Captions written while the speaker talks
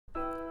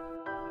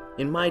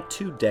In my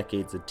 2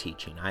 decades of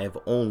teaching, I have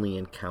only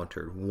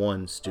encountered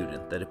one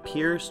student that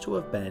appears to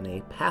have been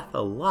a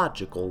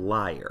pathological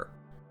liar,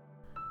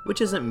 which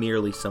isn't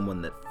merely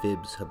someone that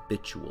fibs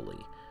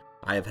habitually.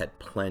 I have had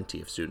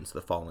plenty of students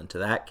that fall into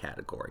that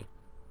category.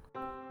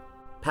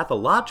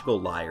 Pathological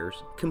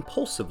liars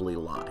compulsively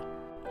lie,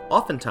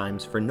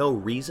 oftentimes for no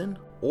reason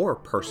or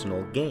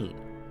personal gain.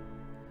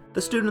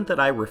 The student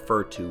that I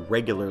refer to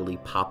regularly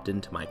popped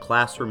into my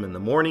classroom in the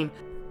morning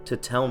to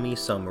tell me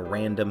some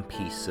random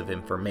piece of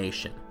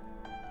information,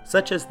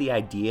 such as the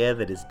idea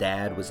that his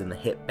dad was in the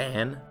hit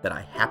band that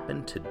I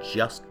happened to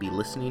just be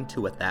listening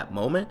to at that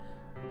moment,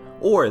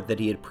 or that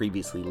he had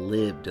previously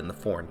lived in the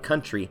foreign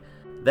country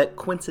that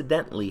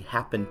coincidentally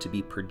happened to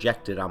be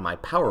projected on my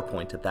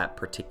PowerPoint at that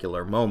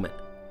particular moment.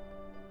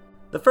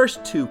 The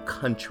first 2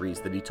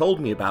 countries that he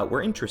told me about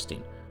were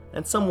interesting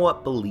and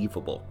somewhat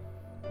believable,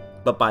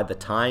 but by the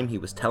time he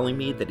was telling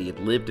me that he had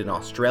lived in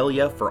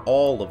Australia for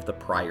all of the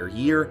prior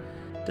year,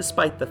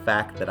 despite the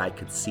fact that I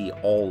could see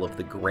all of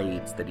the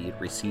grades that he had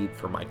received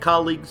from my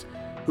colleagues,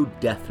 who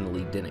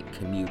definitely didn't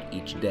commute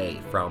each day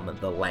from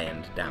the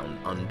land down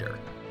under.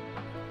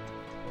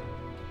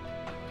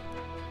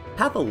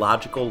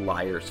 Pathological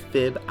liars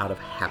fib out of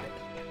habit,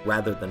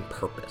 rather than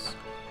purpose.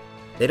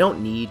 They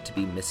don't need to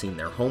be missing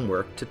their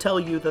homework to tell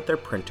you that their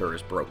printer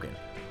is broken,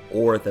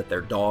 or that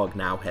their dog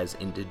now has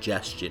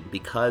indigestion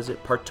because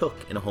it partook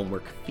in a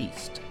homework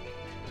feast.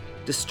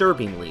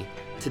 Disturbingly,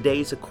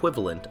 today's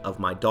equivalent of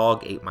 "my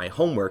dog ate my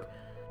homework"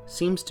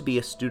 seems to be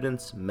a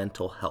student's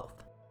mental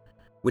health,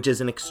 which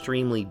is an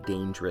extremely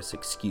dangerous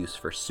excuse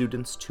for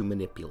students to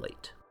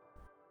manipulate.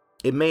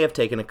 It may have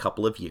taken a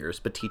couple of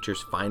years, but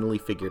teachers finally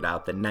figured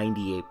out that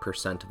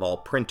 98% of all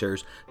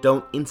printers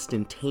don't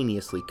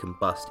instantaneously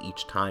combust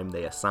each time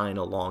they assign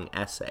a long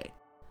essay.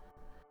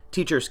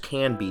 Teachers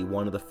can be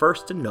one of the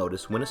first to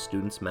notice when a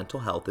student's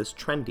mental health is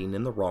trending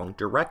in the wrong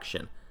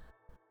direction.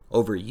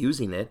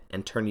 Overusing it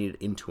and turning it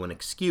into an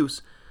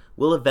excuse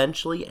will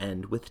eventually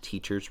end with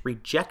teachers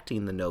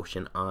rejecting the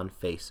notion on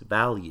face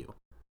value.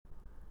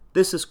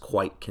 This is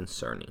quite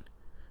concerning,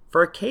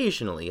 for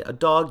occasionally a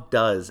dog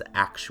does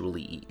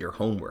actually eat your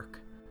homework.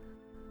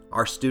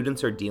 Our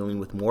students are dealing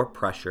with more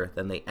pressure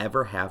than they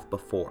ever have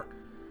before,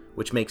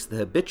 which makes the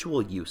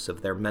habitual use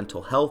of their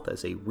mental health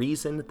as a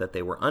reason that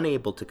they were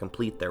unable to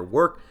complete their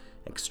work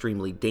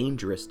extremely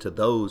dangerous to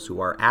those who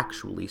are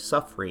actually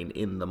suffering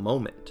in the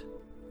moment.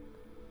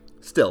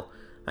 Still,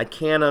 I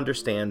can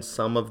understand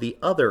some of the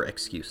other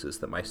excuses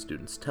that my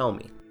students tell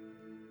me.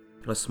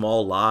 A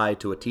small lie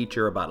to a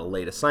teacher about a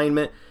late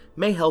assignment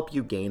may help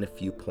you gain a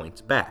few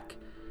points back,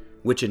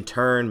 which in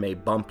turn may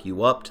bump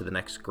you up to the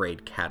next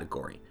grade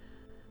category,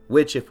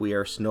 which, if we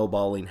are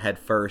snowballing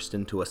headfirst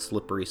into a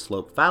slippery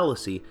slope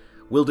fallacy,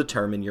 will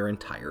determine your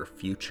entire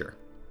future.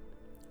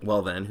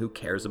 Well then, who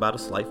cares about a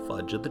slight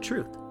fudge of the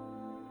truth?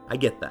 I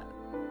get that.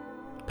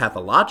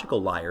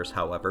 Pathological liars,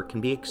 however,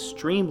 can be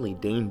extremely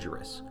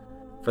dangerous,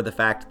 for the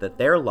fact that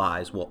their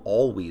lies will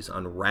always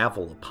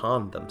unravel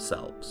upon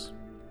themselves.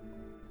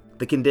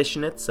 The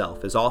condition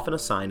itself is often a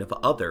sign of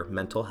other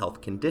mental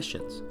health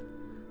conditions,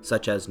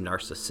 such as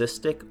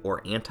narcissistic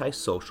or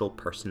antisocial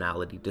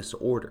personality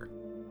disorder.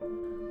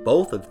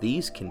 Both of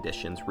these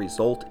conditions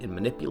result in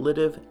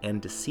manipulative and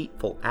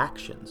deceitful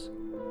actions,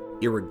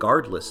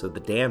 irregardless of the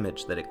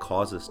damage that it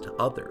causes to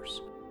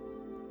others.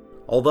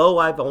 Although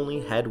I've only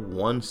had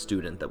one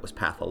student that was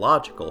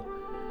pathological,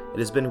 it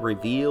has been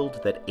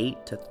revealed that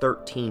 8 to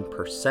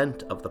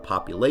 13% of the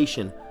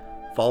population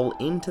fall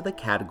into the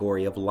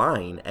category of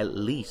lying at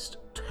least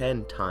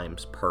 10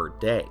 times per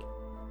day,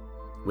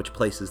 which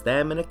places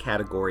them in a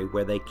category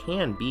where they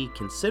can be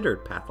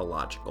considered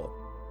pathological.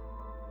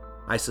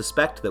 I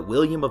suspect that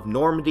William of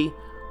Normandy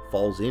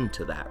falls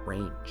into that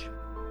range.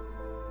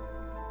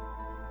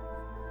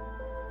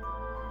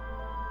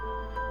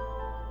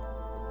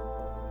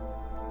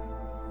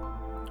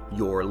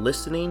 You're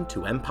listening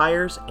to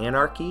Empires,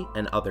 Anarchy,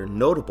 and Other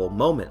Notable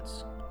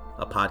Moments,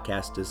 a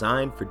podcast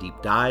designed for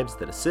deep dives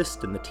that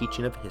assist in the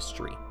teaching of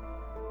history.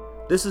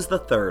 This is the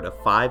 3rd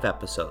of 5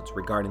 episodes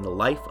regarding the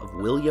life of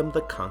William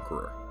the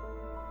Conqueror.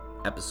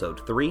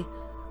 Episode 3,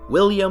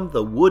 William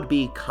the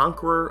Would-Be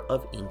Conqueror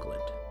of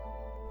England.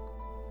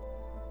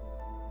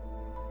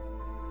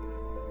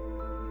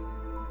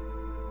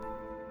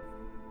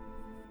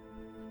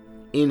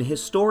 In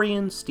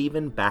historian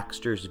Stephen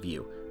Baxter's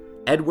view,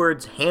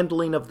 Edward's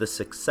handling of the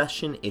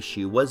succession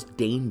issue was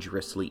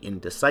dangerously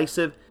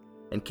indecisive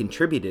and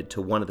contributed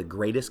to one of the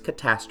greatest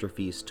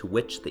catastrophes to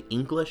which the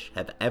English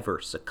have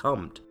ever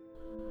succumbed.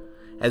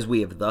 As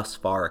we have thus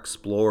far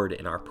explored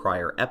in our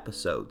prior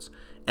episodes,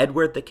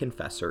 Edward the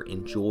Confessor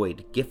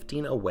enjoyed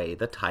gifting away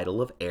the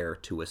title of heir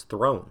to his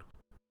throne.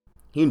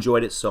 He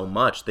enjoyed it so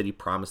much that he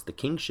promised the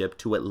kingship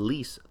to at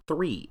least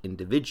 3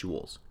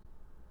 individuals.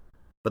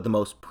 But the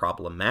most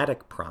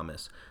problematic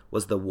promise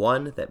was the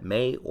one that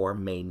may or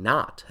may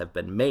not have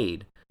been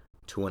made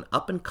to an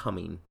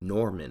up-and-coming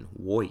Norman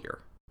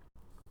warrior.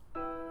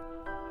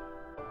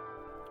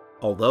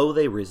 Although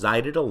they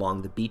resided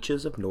along the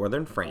beaches of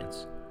northern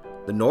France,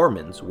 the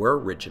Normans were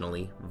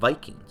originally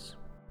Vikings.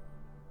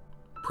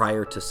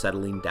 Prior to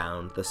settling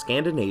down, the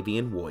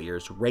Scandinavian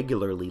warriors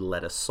regularly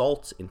led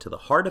assaults into the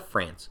heart of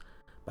France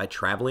by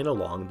traveling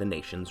along the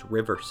nation's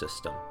river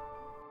system.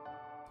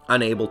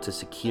 Unable to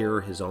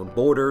secure his own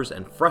borders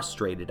and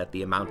frustrated at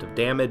the amount of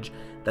damage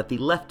that the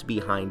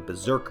left-behind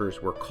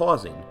berserkers were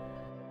causing,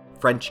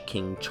 French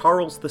King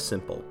Charles the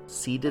Simple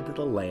ceded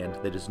the land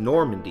that is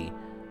Normandy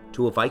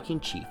to a Viking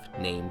chief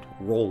named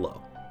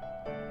Rollo.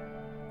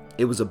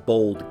 It was a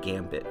bold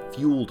gambit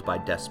fueled by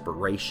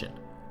desperation.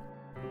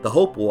 The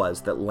hope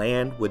was that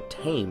land would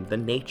tame the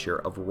nature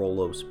of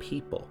Rollo's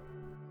people.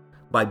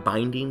 By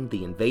binding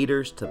the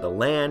invaders to the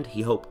land,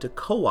 he hoped to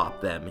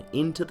co-opt them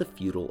into the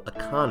feudal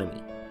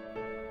economy.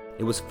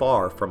 It was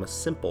far from a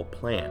simple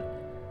plan,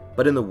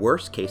 but in the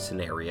worst-case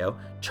scenario,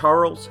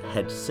 Charles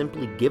had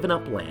simply given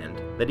up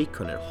land that he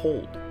couldn't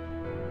hold.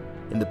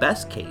 In the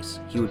best case,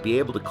 he would be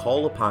able to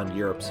call upon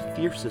Europe's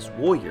fiercest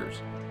warriors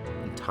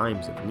in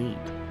times of need.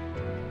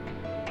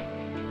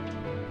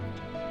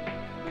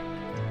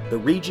 The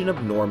region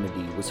of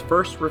Normandy was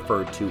first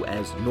referred to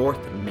as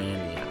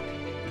Northmania,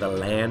 the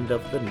land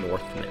of the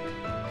Northmen.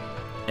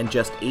 And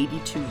just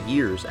 82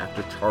 years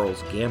after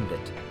Charles'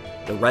 gambit,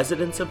 the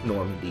residents of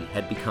Normandy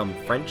had become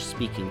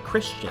French-speaking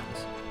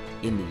Christians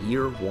in the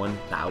year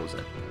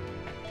 1000.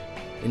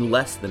 In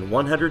less than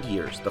 100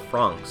 years, the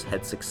Franks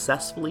had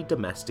successfully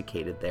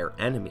domesticated their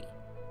enemy.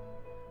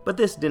 But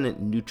this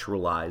didn't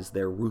neutralize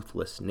their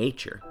ruthless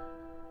nature.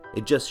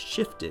 It just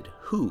shifted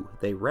who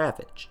they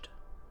ravaged.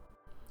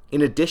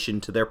 In addition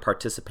to their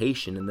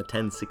participation in the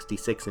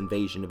 1066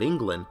 invasion of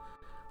England,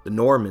 the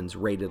Normans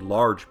raided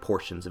large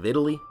portions of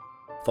Italy,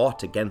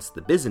 fought against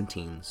the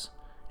Byzantines,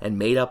 and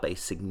made up a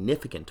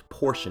significant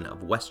portion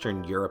of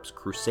Western Europe's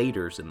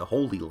crusaders in the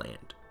Holy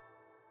Land.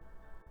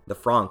 The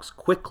Franks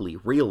quickly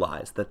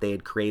realized that they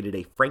had created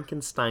a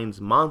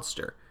Frankenstein's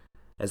monster,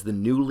 as the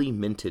newly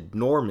minted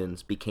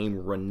Normans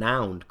became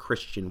renowned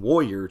Christian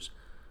warriors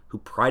who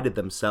prided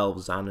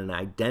themselves on an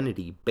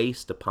identity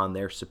based upon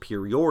their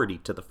superiority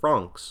to the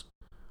Franks,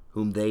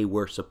 whom they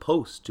were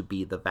supposed to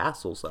be the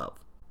vassals of.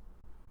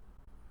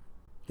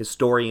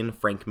 Historian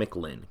Frank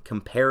McLynn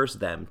compares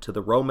them to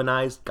the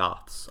Romanized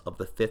Goths of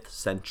the 5th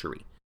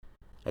century,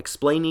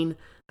 explaining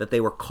that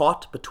they were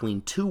caught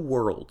between two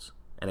worlds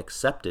and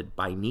accepted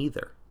by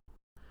neither.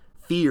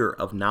 Fear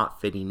of not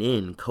fitting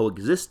in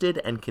coexisted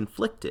and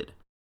conflicted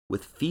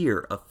with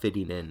fear of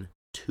fitting in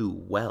too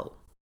well.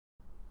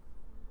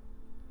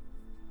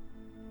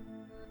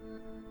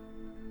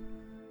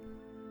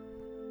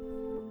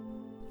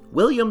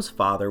 William's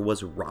father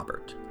was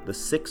Robert, the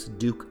 6th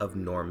Duke of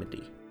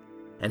Normandy,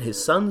 and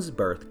his son's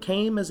birth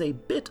came as a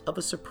bit of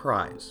a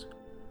surprise.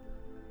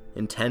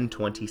 In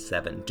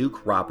 1027,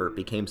 Duke Robert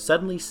became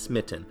suddenly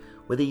smitten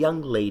with a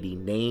young lady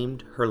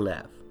named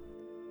Herleve.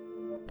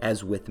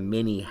 As with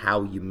many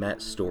How You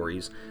Met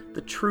stories,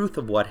 the truth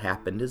of what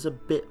happened is a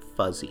bit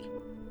fuzzy.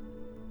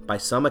 By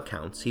some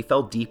accounts, he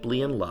fell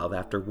deeply in love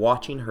after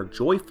watching her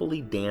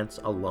joyfully dance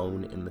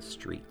alone in the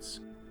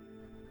streets.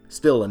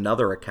 Still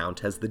another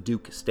account has the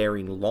Duke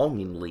staring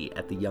longingly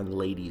at the young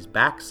lady's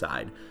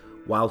backside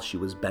while she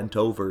was bent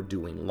over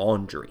doing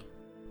laundry.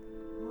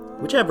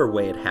 Whichever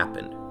way it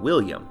happened,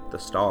 William, the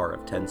star of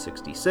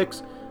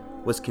 1066,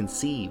 was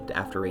conceived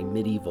after a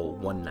medieval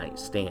one-night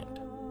stand.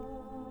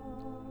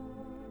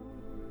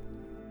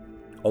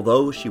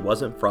 Although she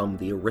wasn't from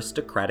the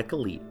aristocratic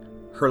elite,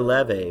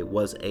 Herleve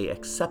was an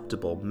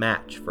acceptable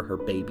match for her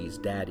baby's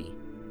daddy.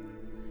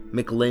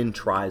 McLynn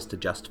tries to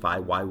justify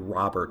why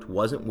Robert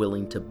wasn't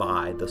willing to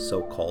buy the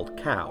so-called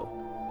cow,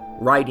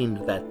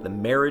 writing that the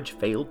marriage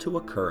failed to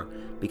occur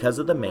because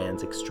of the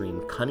man's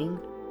extreme cunning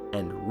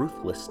and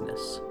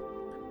ruthlessness,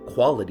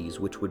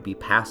 qualities which would be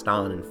passed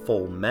on in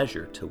full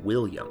measure to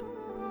William.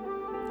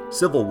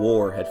 Civil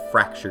war had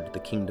fractured the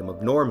Kingdom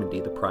of Normandy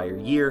the prior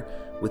year,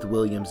 with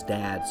William's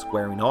dad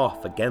squaring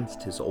off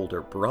against his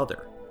older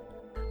brother.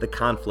 The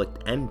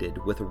conflict ended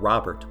with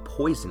Robert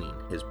poisoning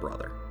his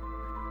brother.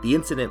 The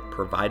incident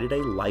provided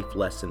a life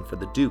lesson for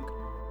the Duke,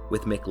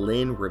 with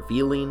McLynn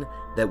revealing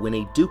that when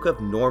a Duke of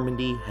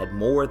Normandy had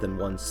more than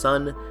one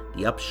son,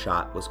 the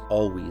upshot was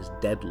always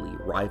deadly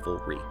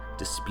rivalry,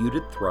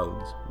 disputed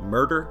thrones,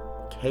 murder,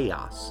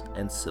 chaos,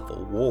 and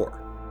civil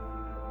war.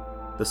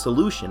 The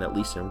solution, at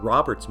least in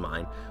Robert's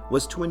mind,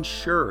 was to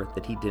ensure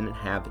that he didn't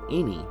have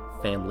any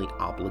family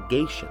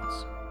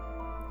obligations,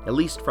 at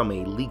least from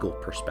a legal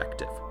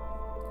perspective.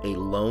 A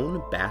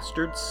lone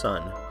bastard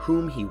son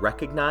whom he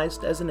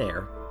recognized as an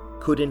heir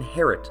could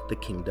inherit the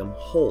kingdom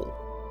whole.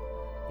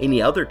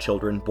 Any other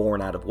children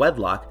born out of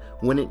wedlock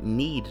wouldn't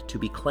need to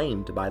be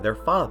claimed by their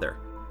father,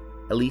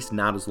 at least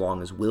not as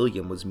long as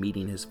William was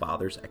meeting his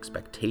father's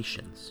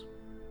expectations.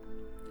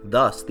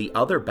 Thus, the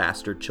other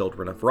bastard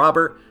children of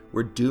Robert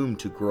were doomed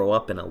to grow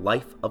up in a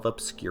life of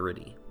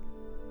obscurity.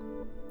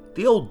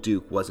 The old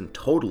Duke wasn't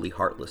totally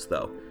heartless,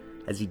 though,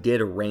 as he did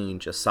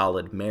arrange a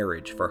solid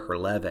marriage for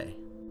Herleve.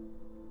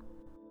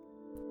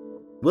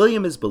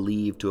 William is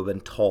believed to have been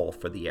tall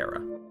for the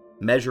era,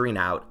 measuring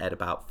out at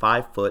about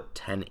 5 foot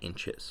 10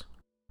 inches.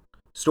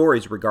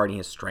 Stories regarding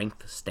his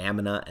strength,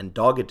 stamina, and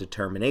dogged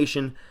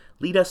determination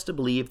lead us to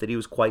believe that he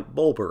was quite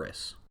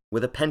bulbous,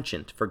 with a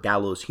penchant for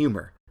gallows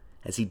humor,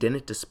 as he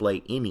didn't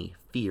display any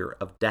fear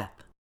of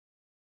death.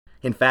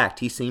 In fact,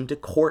 he seemed to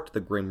court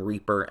the Grim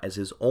Reaper as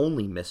his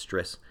only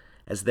mistress,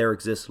 as there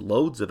exists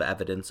loads of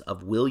evidence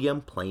of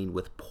William playing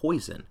with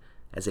poison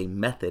as a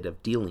method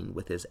of dealing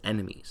with his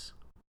enemies.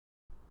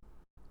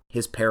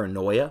 His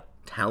paranoia,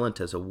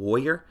 talent as a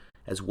warrior,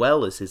 as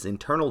well as his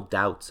internal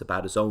doubts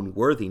about his own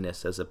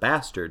worthiness as a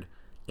bastard,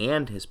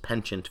 and his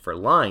penchant for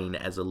lying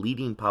as a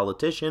leading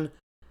politician,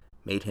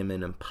 made him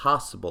an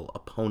impossible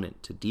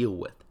opponent to deal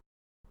with.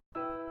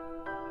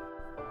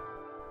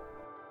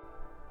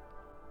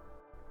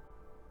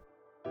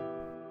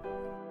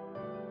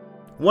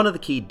 One of the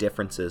key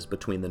differences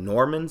between the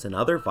Normans and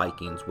other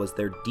Vikings was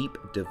their deep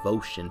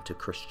devotion to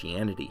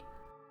Christianity.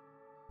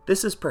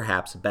 This is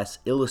perhaps best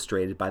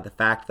illustrated by the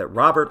fact that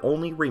Robert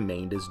only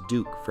remained as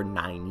Duke for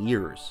 9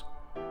 years,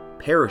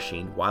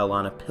 perishing while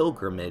on a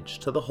pilgrimage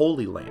to the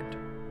Holy Land.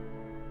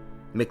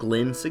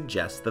 MacLean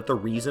suggests that the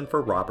reason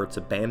for Robert's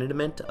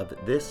abandonment of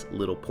this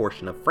little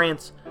portion of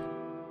France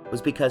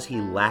was because he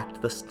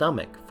lacked the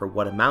stomach for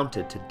what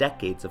amounted to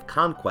decades of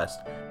conquest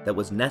that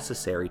was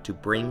necessary to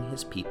bring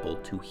his people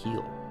to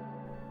heel.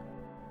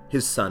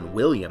 His son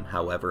William,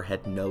 however,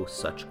 had no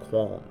such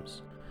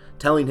qualms,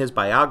 telling his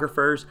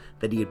biographers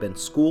that he had been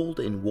schooled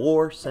in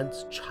war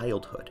since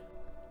childhood.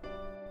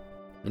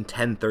 In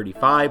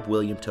 1035,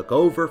 William took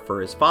over for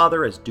his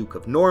father as Duke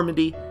of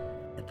Normandy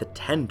at the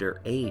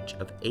tender age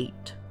of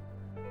 8.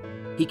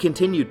 He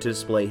continued to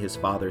display his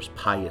father's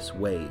pious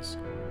ways,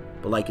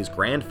 but like his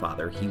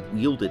grandfather, he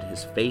wielded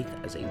his faith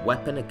as a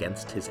weapon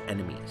against his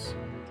enemies.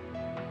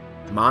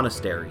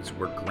 Monasteries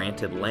were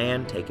granted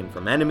land taken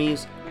from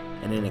enemies,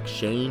 and in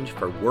exchange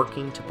for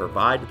working to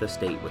provide the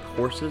state with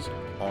horses,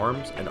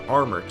 arms, and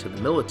armor to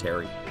the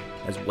military,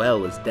 as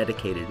well as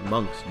dedicated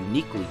monks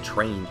uniquely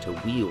trained to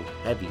wield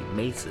heavy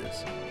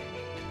maces.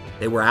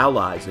 They were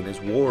allies in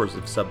his wars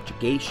of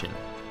subjugation,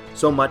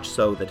 so much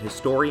so that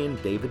historian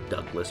David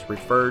Douglas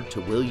referred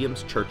to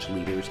William's church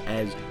leaders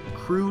as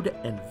crude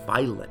and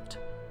violent,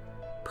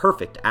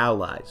 perfect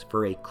allies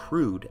for a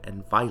crude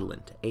and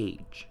violent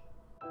age.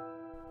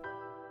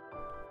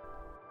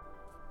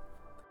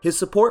 His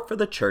support for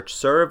the church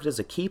served as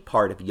a key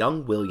part of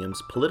young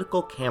William's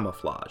political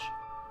camouflage,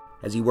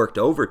 as he worked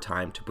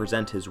overtime to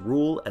present his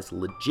rule as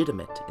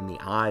legitimate in the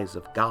eyes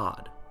of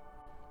God.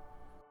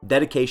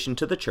 Dedication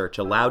to the church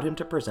allowed him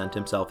to present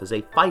himself as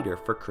a fighter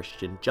for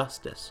Christian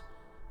justice,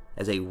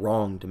 as a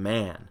wronged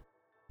man,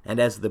 and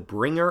as the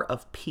bringer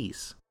of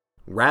peace,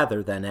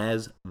 rather than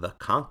as the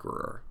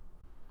conqueror.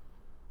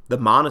 The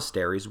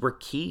monasteries were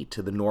key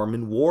to the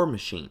Norman war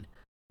machine,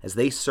 as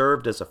they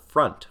served as a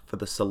front for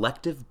the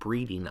selective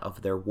breeding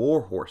of their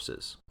war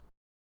horses.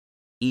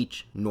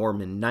 Each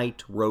Norman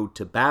knight rode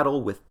to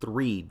battle with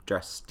 3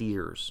 dressed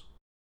steers,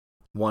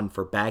 one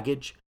for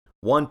baggage,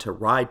 one to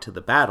ride to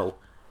the battle,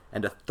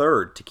 and a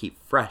third to keep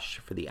fresh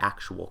for the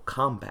actual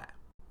combat.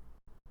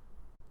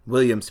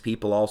 William's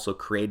people also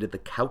created the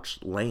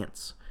couched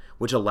lance,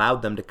 which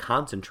allowed them to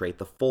concentrate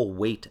the full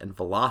weight and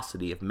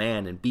velocity of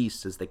man and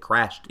beast as they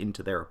crashed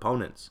into their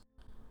opponents.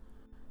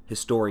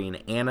 Historian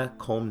Anna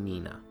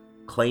Komnene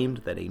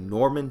claimed that a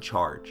Norman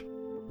charge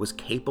was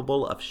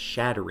capable of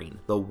shattering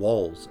the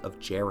walls of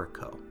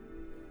Jericho.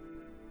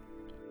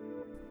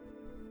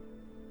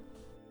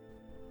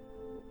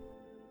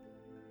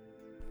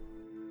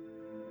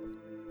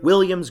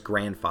 William's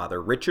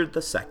grandfather, Richard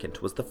II,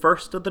 was the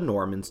first of the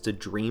Normans to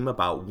dream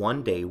about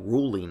one day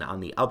ruling on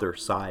the other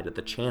side of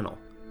the Channel.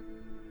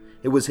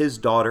 It was his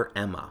daughter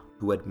Emma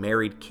who had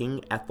married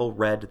King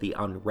Ethelred the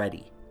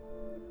Unready.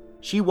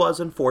 She was,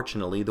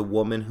 unfortunately, the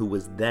woman who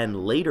was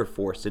then later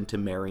forced into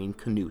marrying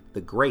Canute the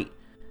Great,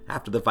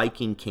 after the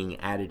Viking king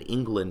added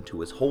England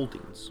to his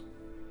holdings.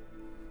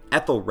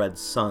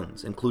 Ethelred's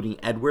sons, including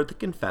Edward the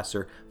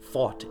Confessor,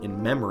 fought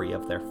in memory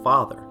of their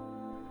father.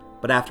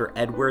 But after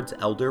Edward's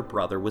elder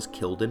brother was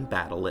killed in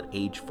battle at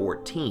age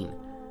 14,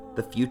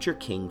 the future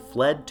king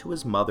fled to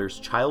his mother's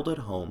childhood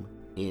home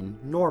in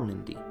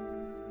Normandy.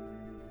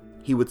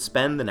 He would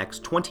spend the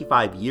next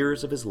 25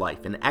 years of his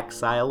life in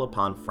exile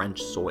upon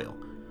French soil,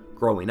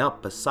 growing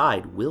up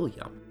beside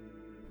William.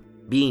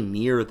 Being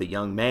near the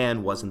young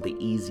man wasn't the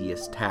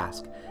easiest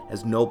task,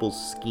 as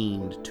nobles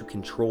schemed to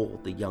control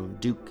the young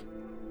duke.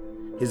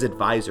 His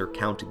advisor,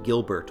 Count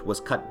Gilbert, was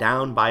cut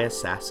down by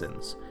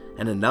assassins,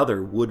 and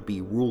another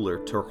would-be ruler,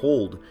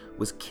 Terhold,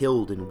 was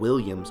killed in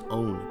William's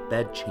own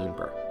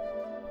bedchamber.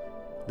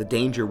 The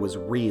danger was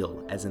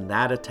real, as in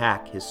that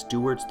attack his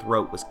steward's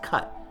throat was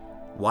cut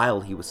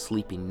while he was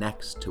sleeping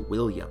next to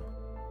William.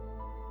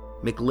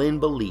 MacLean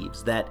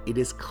believes that it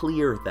is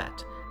clear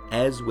that,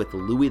 as with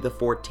Louis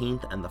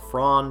XIV and the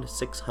Fronde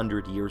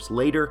 600 years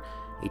later,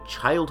 a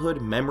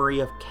childhood memory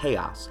of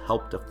chaos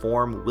helped to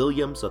form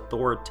William's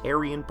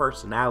authoritarian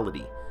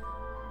personality,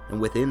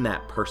 and within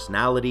that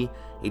personality,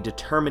 a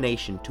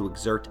determination to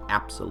exert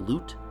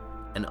absolute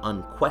and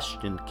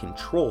unquestioned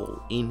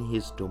control in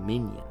his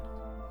dominion.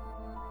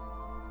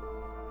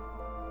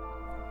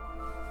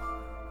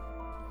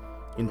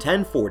 In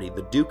 1040,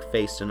 the Duke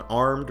faced an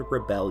armed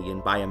rebellion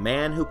by a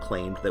man who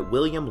claimed that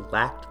William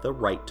lacked the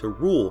right to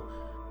rule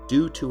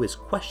due to his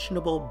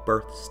questionable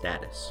birth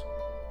status.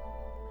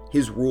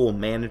 His rule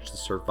managed to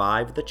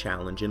survive the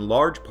challenge in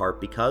large part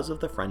because of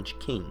the French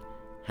king,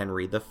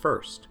 Henry I,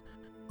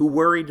 who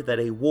worried that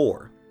a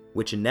war,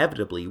 which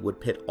inevitably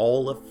would pit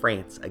all of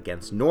France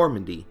against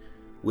Normandy,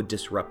 would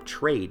disrupt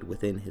trade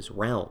within his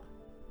realm.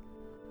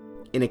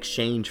 In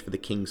exchange for the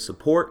king's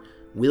support,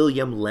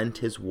 William lent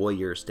his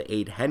warriors to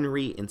aid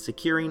Henry in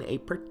securing a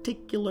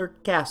particular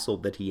castle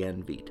that he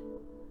envied.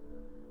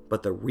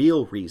 But the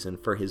real reason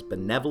for his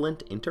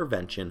benevolent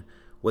intervention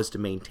was to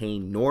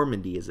maintain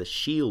Normandy as a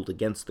shield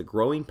against the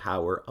growing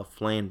power of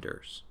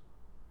Flanders.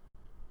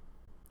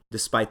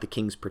 Despite the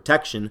king's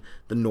protection,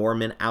 the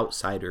Norman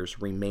outsiders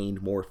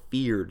remained more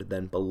feared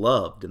than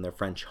beloved in their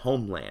French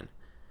homeland.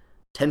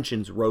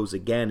 Tensions rose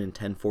again in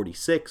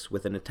 1046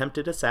 with an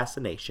attempted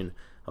assassination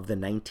of the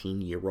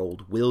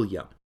 19-year-old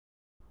William,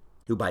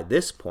 who by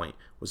this point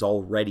was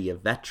already a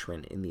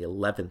veteran in the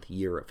 11th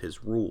year of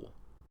his rule.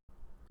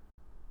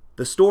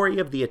 The story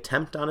of the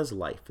attempt on his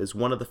life is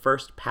one of the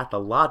first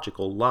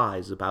pathological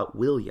lies about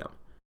William,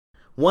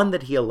 one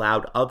that he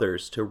allowed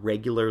others to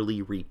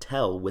regularly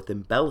retell with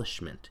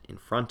embellishment in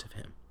front of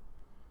him.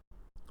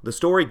 The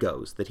story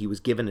goes that he was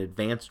given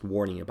advanced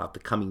warning about the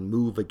coming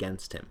move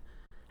against him,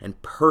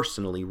 and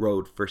personally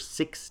rode for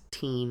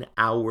 16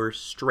 hours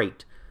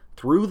straight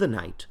through the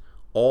night,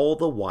 all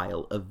the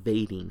while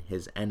evading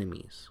his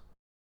enemies.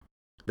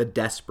 The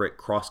desperate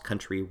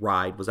cross-country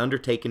ride was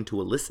undertaken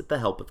to elicit the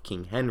help of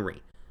King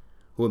Henry,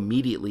 who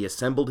immediately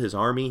assembled his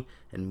army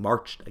and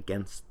marched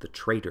against the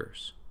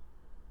traitors.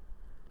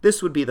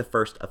 This would be the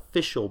first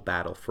official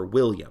battle for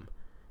William,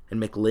 and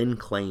Maclyn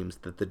claims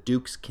that the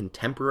Duke's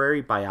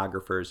contemporary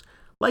biographers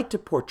like to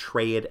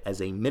portray it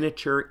as a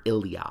miniature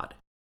Iliad,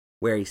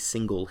 where a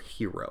single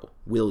hero,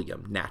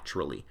 William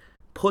naturally,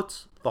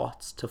 puts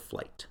thoughts to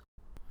flight.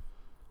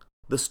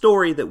 The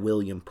story that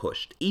William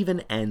pushed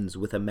even ends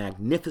with a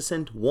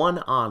magnificent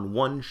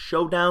one-on-one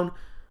showdown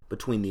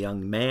between the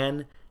young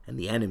man and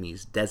the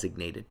enemy's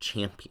designated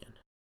champion.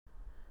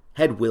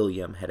 Had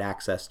William had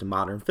access to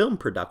modern film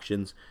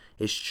productions,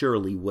 it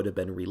surely would have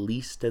been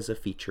released as a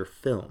feature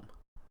film.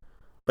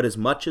 But as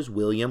much as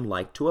William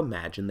liked to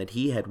imagine that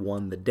he had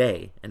won the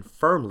day and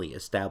firmly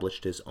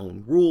established his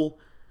own rule,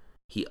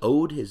 he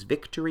owed his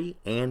victory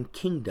and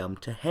kingdom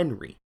to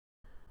Henry,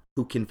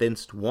 who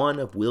convinced one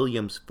of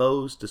William's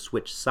foes to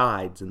switch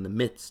sides in the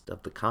midst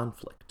of the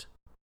conflict.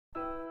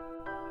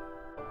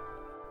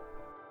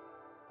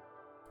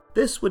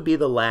 This would be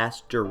the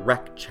last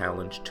direct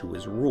challenge to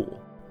his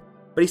rule,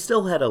 but he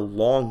still had a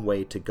long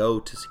way to go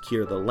to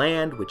secure the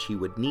land which he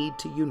would need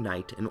to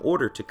unite in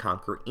order to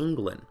conquer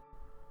England.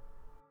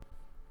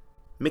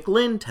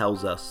 Maclyn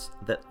tells us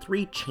that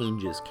 3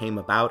 changes came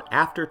about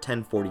after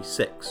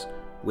 1046,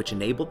 which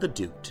enabled the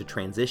Duke to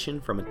transition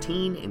from a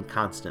teen in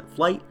constant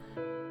flight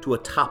to a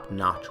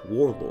top-notch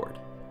warlord.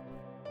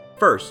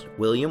 First,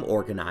 William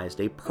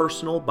organized a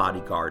personal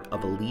bodyguard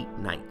of elite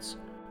knights,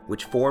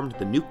 which formed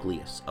the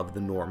nucleus of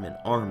the Norman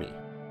army.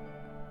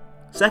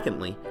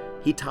 Secondly,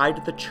 he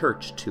tied the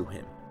church to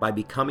him by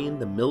becoming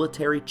the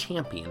military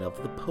champion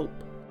of the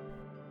Pope.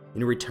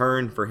 In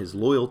return for his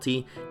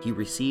loyalty, he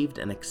received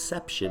an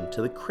exception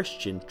to the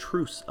Christian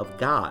truce of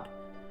God,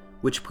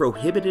 which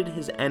prohibited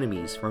his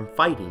enemies from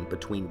fighting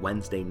between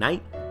Wednesday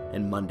night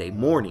and Monday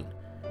morning,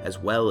 as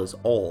well as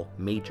all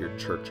major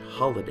church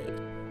holidays.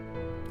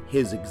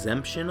 His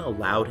exemption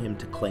allowed him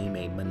to claim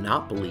a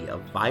monopoly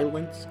of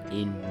violence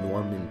in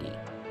Normandy.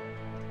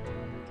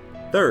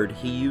 Third,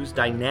 he used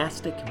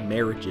dynastic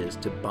marriages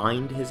to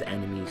bind his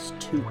enemies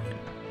to him.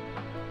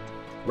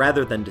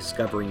 Rather than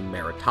discovering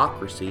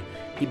meritocracy,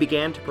 he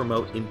began to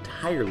promote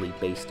entirely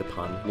based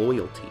upon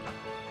loyalty,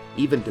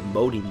 even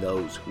demoting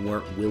those who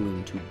weren't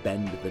willing to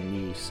bend the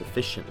knee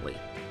sufficiently.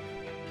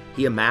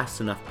 He amassed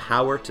enough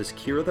power to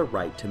secure the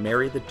right to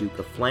marry the Duke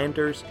of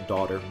Flanders'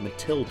 daughter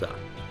Matilda.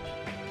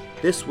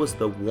 This was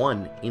the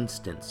one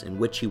instance in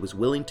which he was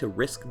willing to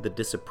risk the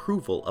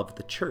disapproval of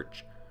the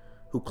church,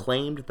 who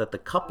claimed that the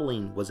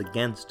coupling was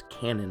against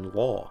canon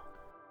law,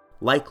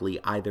 likely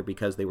either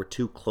because they were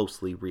too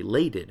closely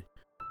related,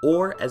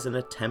 or as an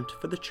attempt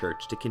for the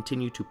church to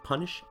continue to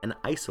punish and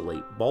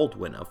isolate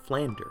Baldwin of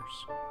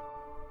Flanders.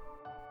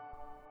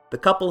 The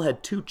couple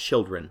had 2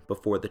 children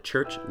before the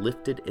church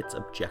lifted its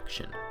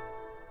objection.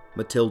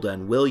 Matilda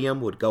and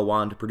William would go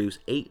on to produce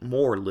 8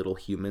 more little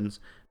humans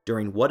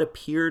during what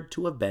appeared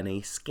to have been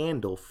a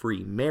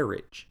scandal-free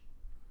marriage.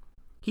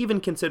 He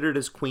even considered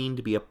his queen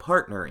to be a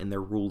partner in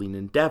their ruling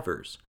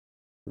endeavors,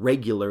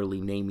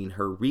 regularly naming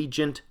her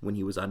regent when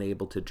he was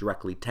unable to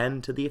directly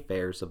tend to the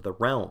affairs of the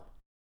realm.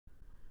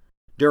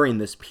 During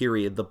this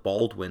period, the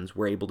Baldwins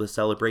were able to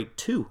celebrate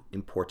 2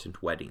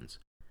 important weddings,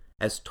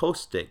 as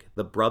Tostig,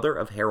 the brother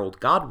of Harold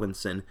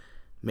Godwinson,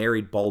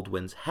 married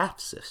Baldwin's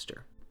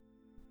half-sister.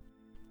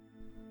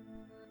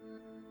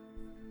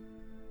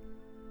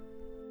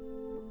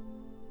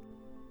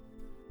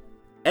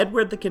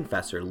 Edward the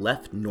Confessor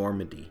left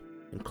Normandy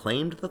and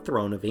claimed the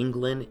throne of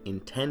England in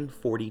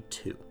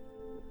 1042,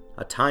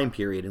 a time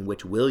period in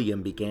which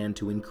William began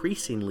to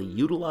increasingly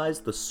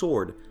utilize the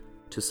sword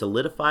to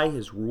solidify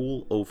his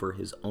rule over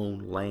his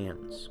own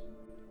lands.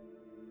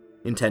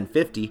 In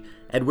 1050,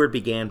 Edward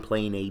began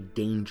playing a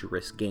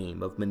dangerous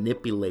game of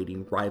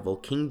manipulating rival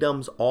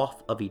kingdoms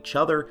off of each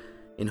other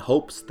in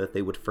hopes that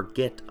they would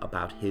forget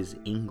about his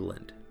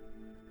England.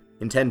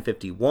 In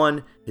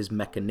 1051, his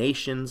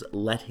machinations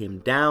let him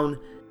down,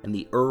 and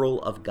the Earl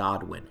of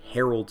Godwin,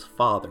 Harold's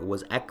father,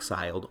 was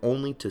exiled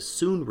only to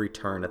soon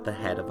return at the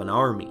head of an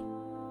army.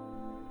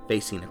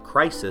 Facing a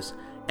crisis,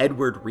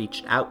 Edward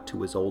reached out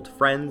to his old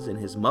friends in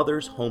his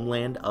mother's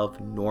homeland of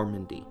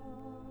Normandy.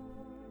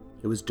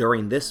 It was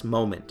during this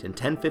moment in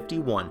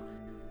 1051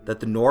 that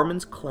the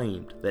Normans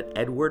claimed that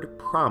Edward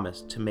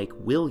promised to make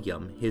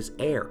William his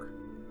heir.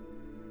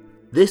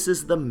 This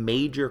is the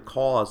major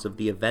cause of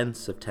the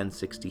events of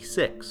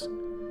 1066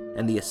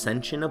 and the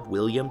ascension of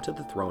William to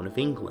the throne of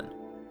England.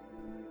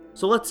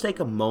 So let's take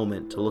a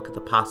moment to look at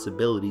the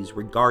possibilities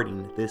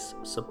regarding this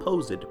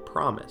supposed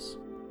promise.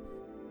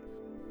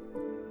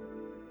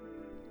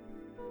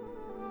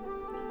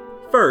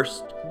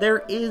 First,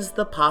 there is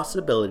the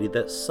possibility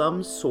that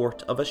some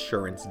sort of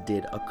assurance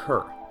did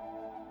occur.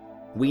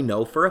 We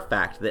know for a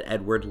fact that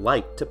Edward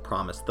liked to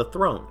promise the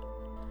throne,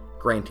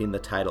 granting the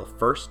title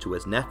first to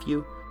his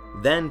nephew,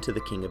 then to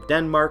the King of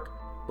Denmark,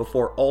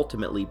 before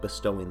ultimately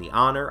bestowing the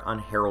honor on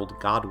Harold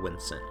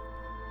Godwinson.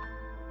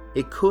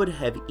 It could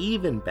have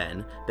even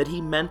been that he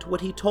meant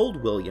what he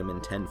told William in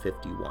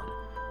 1051,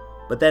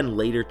 but then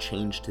later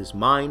changed his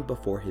mind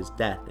before his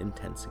death in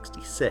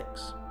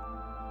 1066.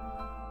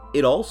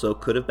 It also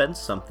could have been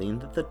something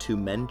that the two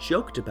men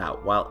joked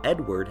about while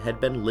Edward had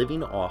been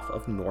living off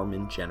of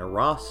Norman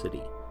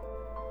generosity,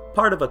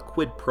 part of a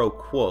quid pro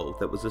quo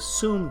that was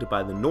assumed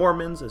by the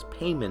Normans as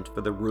payment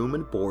for the room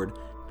and board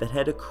that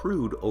had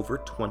accrued over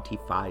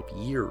 25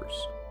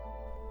 years.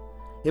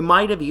 It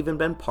might have even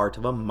been part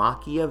of a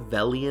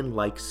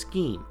Machiavellian-like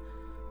scheme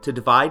to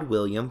divide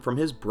William from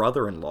his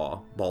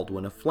brother-in-law,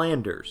 Baldwin of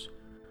Flanders,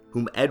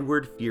 whom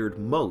Edward feared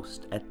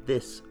most at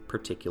this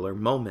particular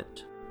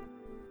moment.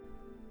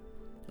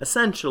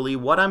 Essentially,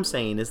 what I'm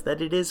saying is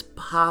that it is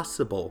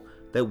possible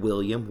that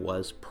William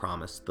was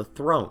promised the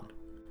throne.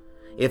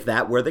 If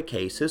that were the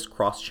case, his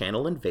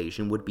cross-channel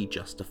invasion would be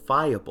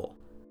justifiable.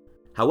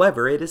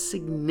 However, it is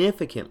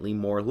significantly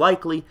more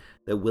likely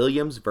that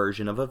William's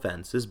version of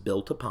events is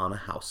built upon a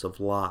house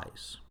of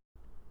lies.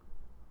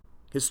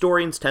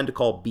 Historians tend to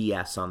call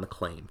BS on the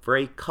claim for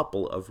a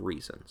couple of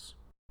reasons.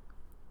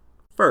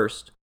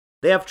 First,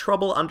 they have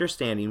trouble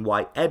understanding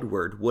why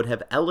Edward would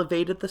have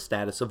elevated the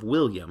status of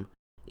William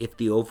if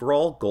the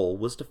overall goal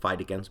was to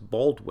fight against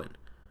Baldwin,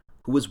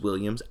 who was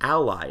William's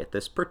ally at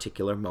this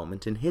particular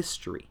moment in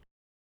history.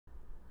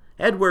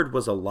 Edward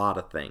was a lot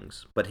of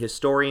things, but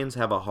historians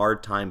have a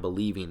hard time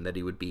believing that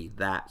he would be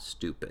that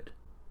stupid.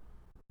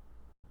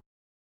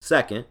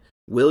 Second,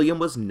 William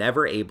was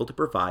never able to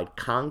provide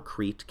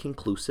concrete,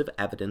 conclusive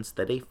evidence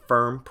that a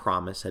firm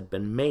promise had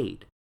been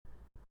made.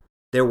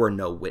 There were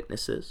no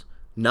witnesses,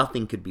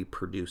 nothing could be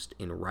produced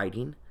in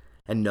writing,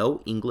 and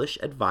no English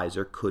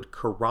advisor could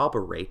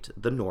corroborate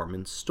the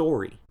Norman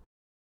story.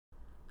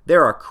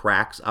 There are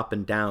cracks up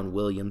and down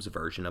William's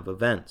version of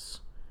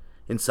events.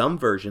 In some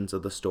versions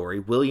of the story,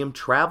 William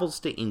travels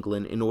to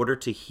England in order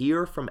to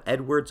hear from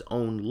Edward's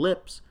own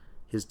lips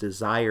his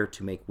desire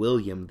to make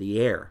William the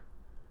heir.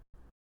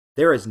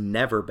 There has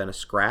never been a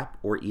scrap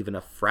or even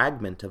a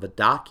fragment of a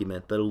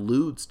document that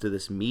alludes to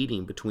this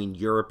meeting between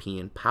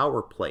European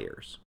power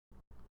players.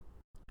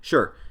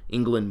 Sure,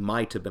 England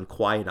might have been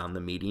quiet on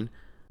the meeting,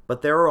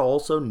 but there are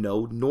also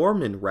no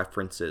Norman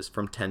references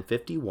from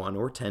 1051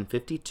 or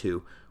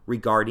 1052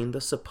 regarding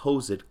the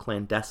supposed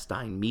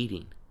clandestine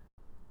meeting.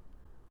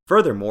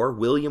 Furthermore,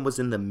 William was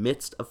in the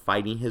midst of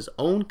fighting his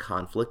own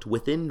conflict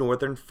within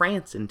northern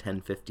France in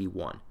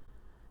 1051,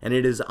 and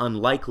it is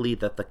unlikely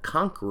that the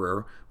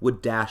conqueror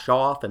would dash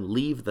off and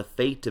leave the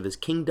fate of his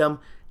kingdom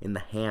in the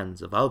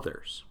hands of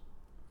others.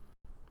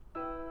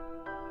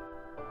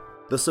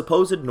 The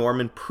supposed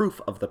Norman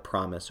proof of the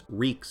promise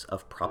reeks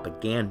of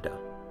propaganda.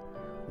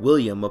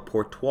 William of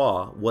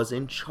Portois was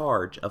in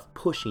charge of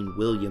pushing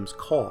William's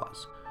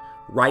cause,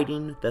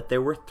 writing that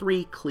there were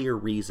 3 clear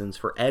reasons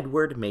for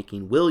Edward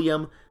making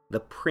William the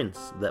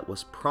prince that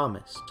was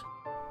promised.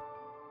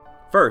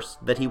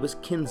 First, that he was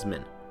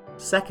kinsman.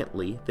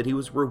 Secondly, that he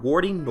was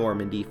rewarding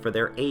Normandy for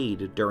their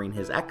aid during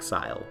his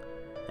exile.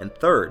 And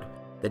third,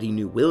 that he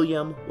knew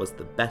William was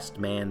the best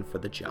man for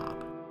the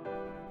job.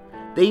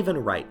 They even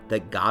write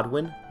that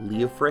Godwin,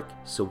 Leofric,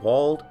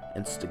 Sewald,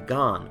 and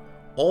Steggon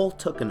all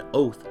took an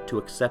oath to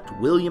accept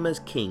William as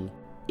king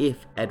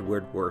if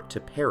Edward were to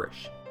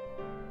perish.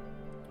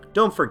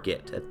 Don't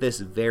forget, at this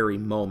very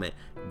moment,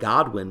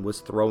 Godwin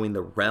was throwing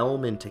the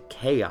realm into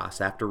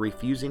chaos after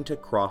refusing to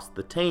cross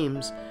the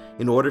Thames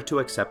in order to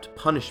accept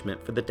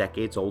punishment for the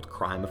decades-old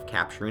crime of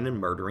capturing and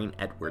murdering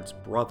Edward's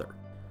brother.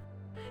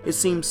 It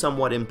seems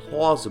somewhat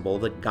implausible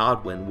that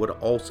Godwin would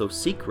also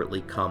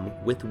secretly come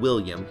with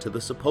William to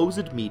the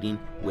supposed meeting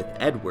with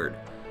Edward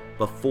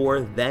before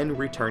then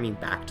returning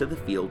back to the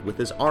field with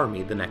his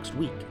army the next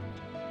week.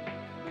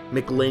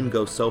 Maclyn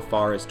goes so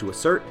far as to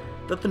assert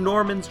that the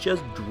Normans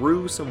just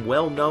drew some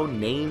well-known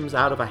names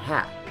out of a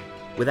hat,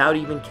 without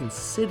even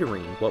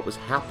considering what was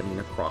happening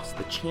across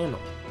the channel.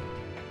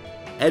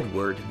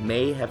 Edward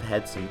may have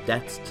had some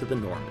debts to the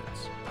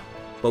Normans,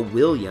 but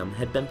William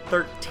had been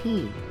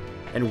 13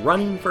 and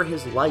running for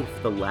his life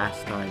the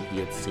last time he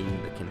had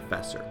seen the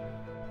Confessor.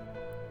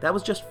 That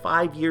was just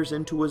 5 years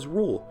into his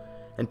rule,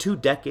 and 2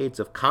 decades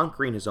of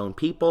conquering his own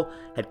people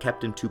had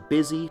kept him too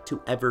busy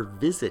to ever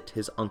visit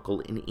his uncle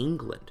in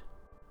England.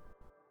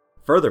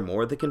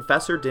 Furthermore, the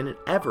Confessor didn't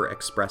ever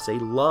express a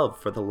love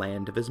for the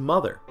land of his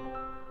mother.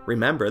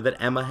 Remember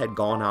that Emma had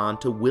gone on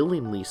to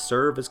willingly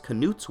serve as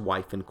Canute's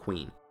wife and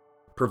queen,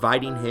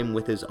 providing him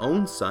with his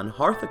own son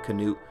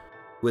Harthacnut,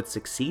 who had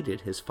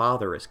succeeded his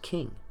father as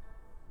king.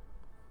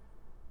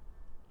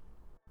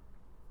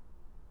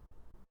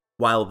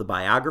 While the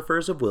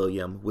biographers of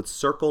William would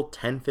circle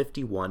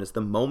 1051 as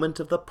the moment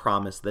of the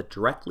promise that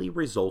directly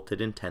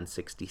resulted in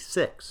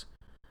 1066,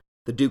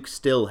 the Duke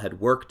still had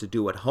work to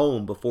do at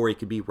home before he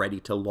could be ready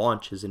to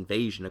launch his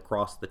invasion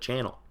across the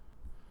Channel.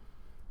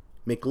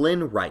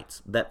 Maclyn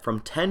writes that from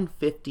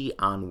 1050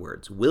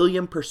 onwards,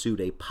 William pursued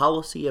a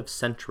policy of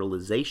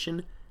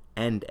centralization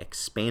and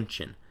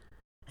expansion,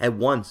 at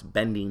once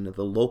bending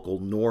the local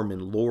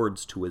Norman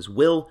lords to his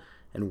will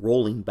and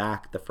rolling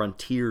back the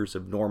frontiers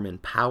of Norman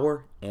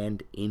power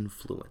and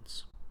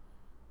influence.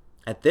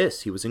 At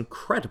this, he was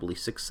incredibly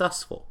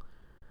successful.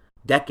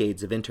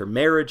 Decades of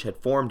intermarriage had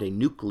formed a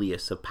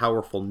nucleus of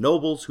powerful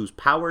nobles whose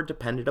power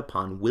depended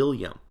upon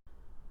William.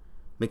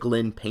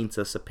 Maclyn paints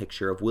us a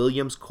picture of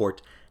William's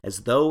court as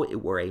though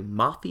it were a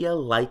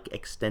mafia-like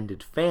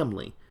extended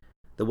family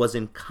that was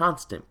in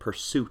constant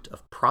pursuit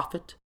of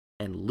profit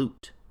and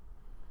loot.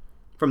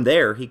 From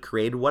there, he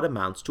created what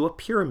amounts to a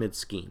pyramid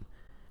scheme,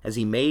 as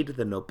he made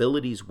the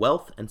nobility's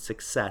wealth and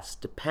success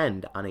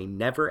depend on a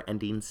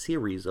never-ending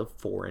series of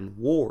foreign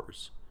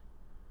wars.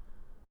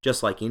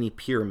 Just like any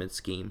pyramid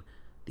scheme,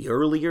 the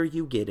earlier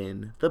you get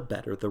in, the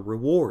better the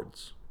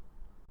rewards.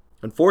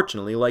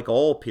 Unfortunately, like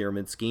all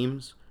pyramid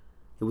schemes,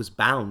 it was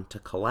bound to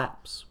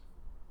collapse.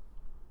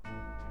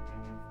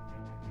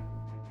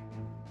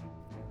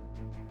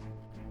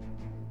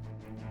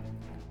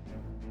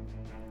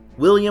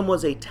 William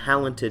was a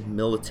talented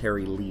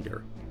military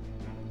leader,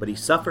 but he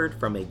suffered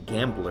from a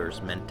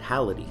gambler's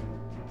mentality,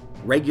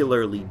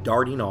 regularly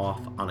darting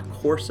off on a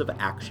course of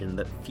action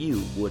that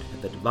few would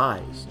have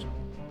advised.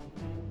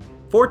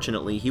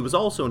 Fortunately, he was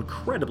also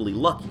incredibly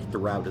lucky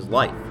throughout his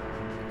life,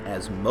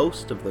 as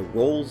most of the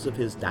rolls of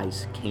his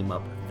dice came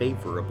up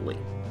favorably.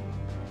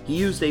 He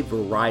used a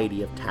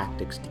variety of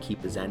tactics to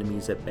keep his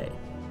enemies at bay.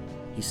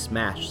 He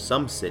smashed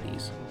some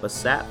cities, but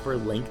sat for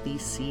lengthy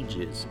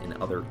sieges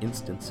in other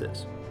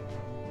instances.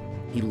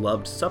 He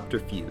loved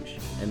subterfuge,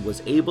 and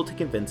was able to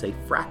convince a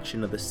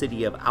fraction of the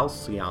city of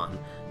Alcyon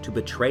to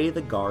betray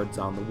the guards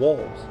on the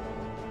walls.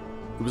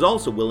 He was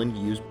also willing to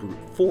use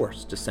brute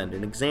force to send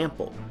an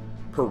example,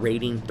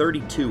 parading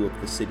 32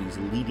 of the city's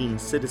leading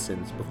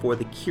citizens before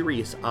the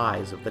curious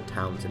eyes of the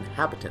town's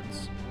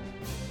inhabitants.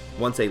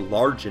 Once a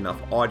large enough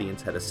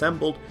audience had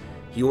assembled,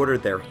 he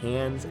ordered their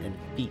hands and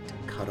feet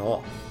cut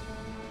off.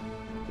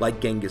 Like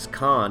Genghis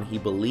Khan, he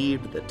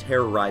believed that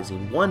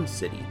terrorizing one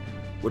city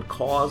would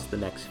cause the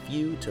next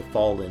few to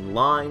fall in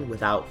line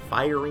without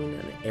firing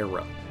an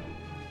arrow.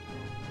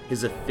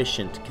 His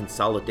efficient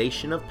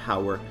consolidation of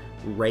power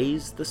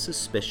raised the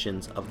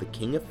suspicions of the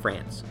King of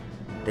France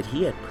that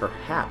he had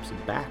perhaps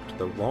backed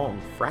the wrong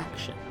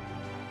fraction.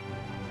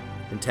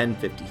 In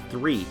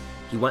 1053,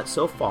 he went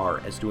so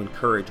far as to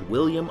encourage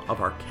William of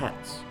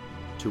Arquettes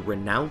to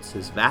renounce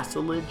his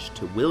vassalage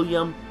to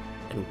William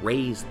and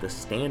raise the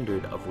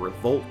standard of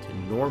revolt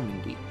in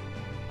Normandy.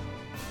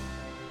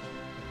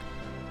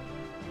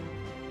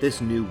 This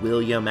new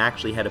William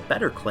actually had a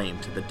better claim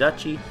to the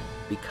duchy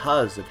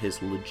because of his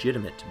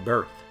legitimate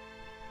birth.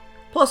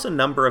 Plus, a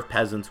number of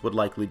peasants would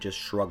likely just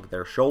shrug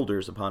their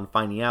shoulders upon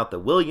finding out that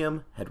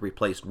William had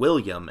replaced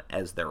William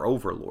as their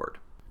overlord.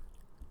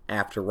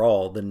 After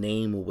all, the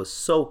name was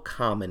so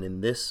common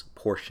in this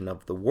portion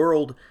of the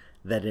world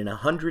that in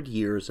 100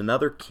 years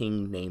another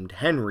king named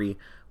Henry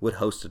would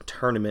host a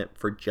tournament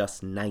for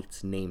just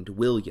knights named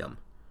William.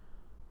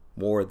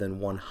 More than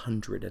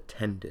 100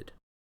 attended.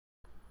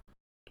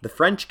 The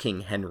French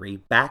King Henry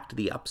backed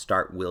the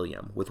upstart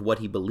William with what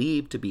he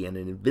believed to be an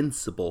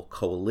invincible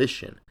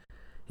coalition,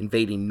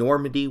 invading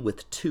Normandy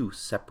with 2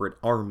 separate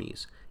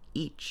armies,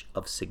 each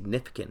of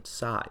significant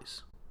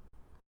size.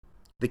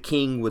 The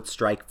king would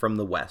strike from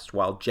the west,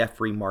 while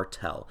Geoffrey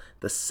Martel,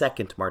 the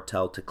second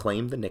Martel to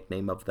claim the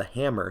nickname of the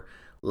Hammer,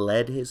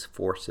 led his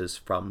forces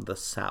from the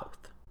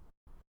south.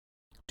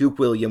 Duke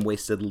William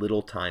wasted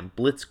little time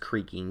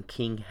blitzkrieging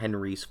King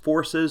Henry's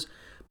forces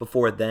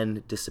before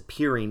then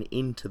disappearing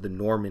into the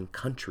Norman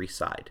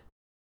countryside.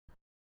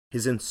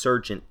 His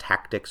insurgent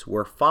tactics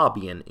were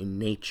Fabian in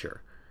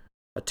nature,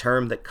 a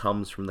term that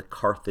comes from the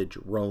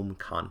Carthage-Rome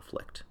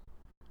conflict.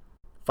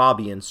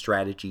 Fabian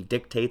strategy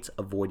dictates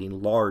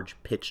avoiding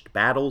large pitched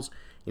battles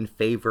in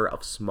favor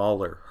of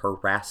smaller,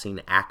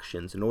 harassing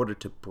actions in order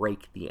to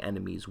break the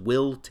enemy's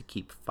will to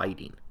keep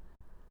fighting.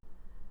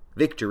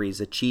 Victories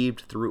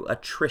achieved through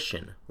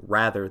attrition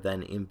rather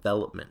than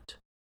envelopment.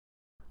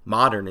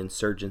 Modern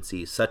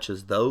insurgencies such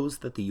as those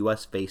that the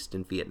U.S. faced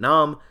in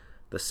Vietnam,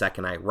 the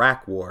Second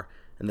Iraq War,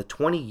 and the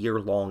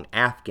 20-year-long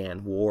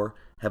Afghan War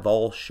have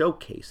all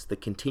showcased the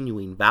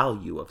continuing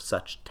value of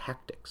such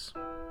tactics.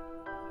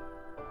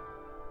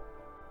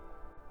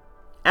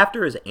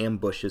 After his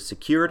ambushes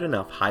secured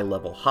enough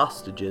high-level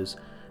hostages,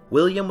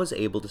 William was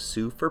able to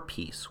sue for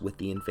peace with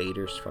the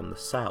invaders from the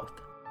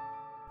south.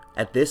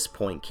 At this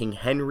point, King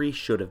Henry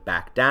should have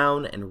backed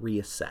down and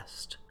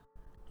reassessed.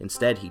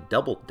 Instead, he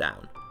doubled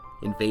down,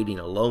 invading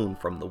alone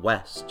from the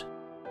west.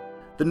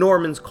 The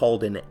Normans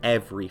called in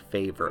every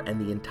favor, and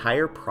the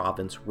entire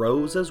province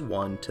rose as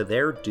one to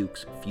their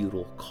duke's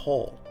feudal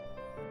call.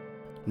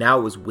 Now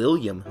it was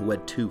William who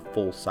had 2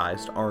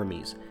 full-sized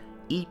armies,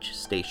 each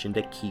stationed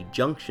at key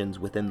junctions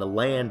within the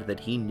land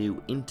that he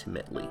knew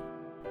intimately.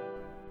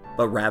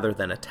 But rather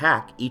than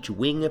attack, each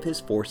wing of his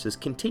forces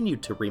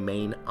continued to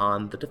remain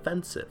on the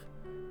defensive.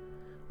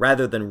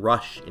 Rather than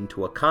rush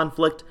into a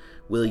conflict,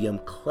 William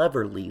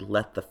cleverly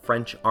let the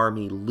French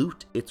army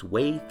loot its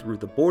way through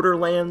the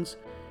borderlands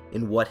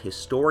in what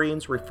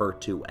historians refer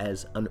to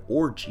as an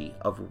orgy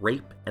of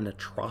rape and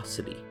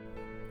atrocity.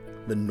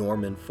 The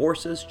Norman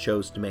forces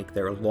chose to make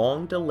their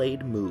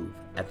long-delayed move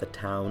at the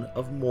town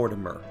of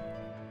Mortimer.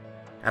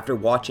 After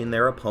watching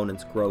their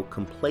opponents grow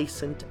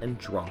complacent and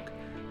drunk,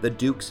 the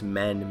Duke's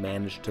men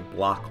managed to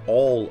block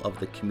all of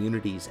the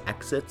community's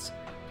exits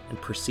and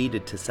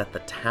proceeded to set the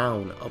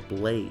town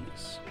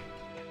ablaze.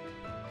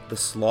 The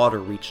slaughter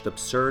reached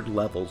absurd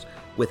levels,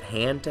 with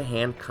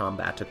hand-to-hand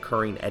combat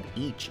occurring at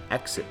each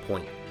exit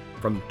point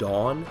from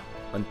dawn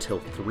until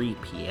 3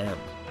 p.m.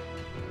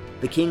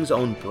 The king's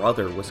own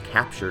brother was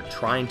captured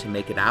trying to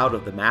make it out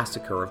of the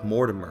massacre of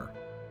Mortimer,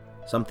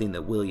 something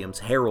that William's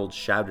heralds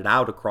shouted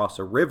out across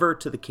a river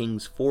to the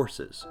king's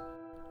forces,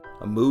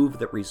 a move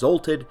that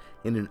resulted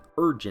in an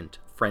urgent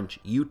French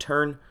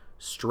U-turn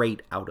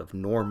straight out of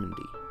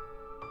Normandy.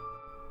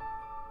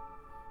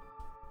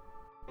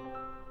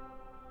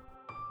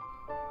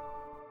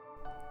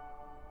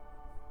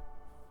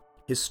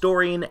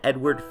 Historian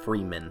Edward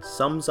Freeman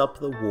sums up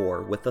the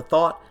war with the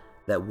thought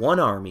that one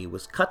army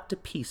was cut to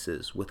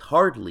pieces with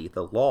hardly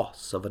the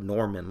loss of a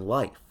Norman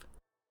life.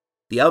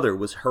 The other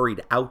was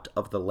hurried out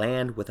of the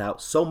land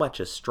without so much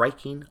as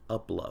striking a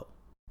blow.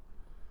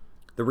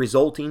 The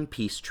resulting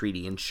peace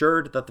treaty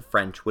ensured that the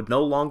French would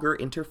no longer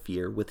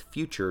interfere with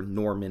future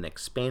Norman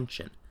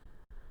expansion,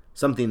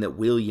 something that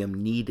William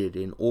needed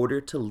in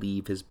order to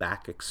leave his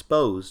back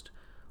exposed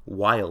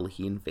while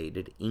he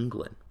invaded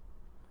England.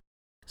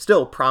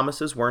 Still,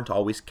 promises weren't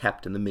always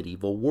kept in the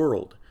medieval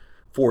world.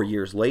 4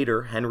 years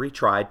later, Henry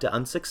tried to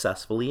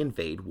unsuccessfully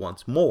invade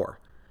once more,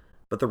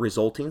 but the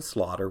resulting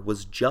slaughter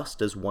was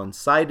just as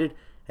one-sided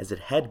as it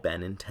had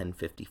been in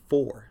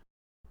 1054.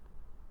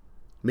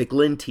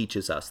 Maclyn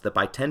teaches us that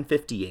by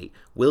 1058,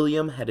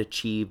 William had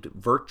achieved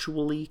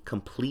virtually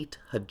complete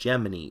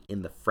hegemony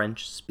in the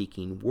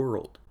French-speaking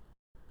world.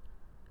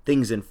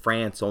 Things in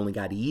France only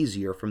got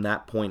easier from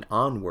that point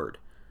onward.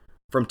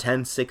 From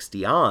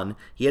 1060 on,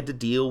 he had to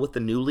deal with the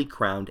newly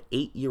crowned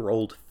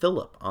 8-year-old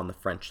Philip on the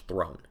French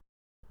throne.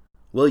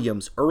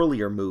 William's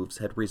earlier moves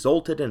had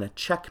resulted in a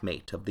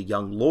checkmate of the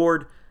young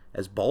lord,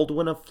 as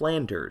Baldwin of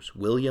Flanders,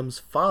 William's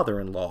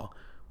father-in-law,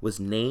 was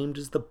named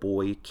as the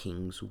boy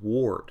king's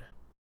ward.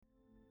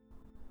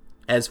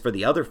 As for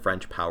the other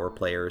French power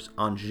players,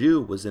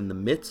 Anjou was in the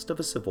midst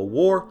of a civil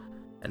war,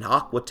 and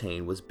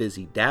Aquitaine was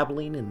busy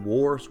dabbling in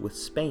wars with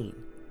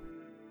Spain.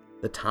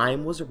 The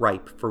time was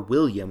ripe for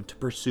William to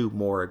pursue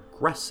more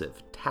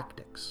aggressive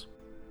tactics.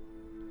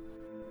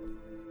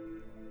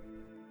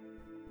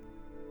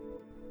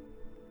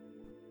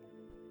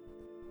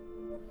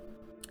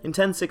 In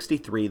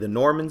 1063, the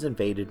Normans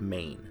invaded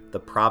Maine, the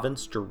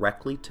province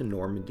directly to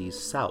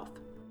Normandy's south.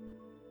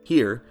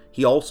 Here,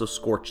 he also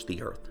scorched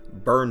the earth,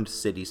 burned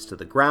cities to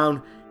the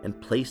ground,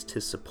 and placed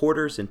his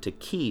supporters into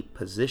key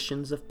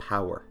positions of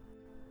power.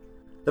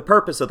 The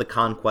purpose of the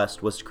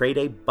conquest was to create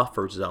a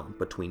buffer zone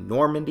between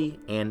Normandy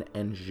and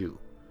Anjou,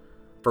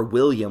 for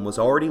William was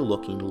already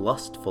looking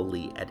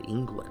lustfully at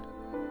England,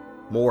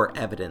 more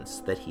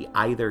evidence that he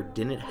either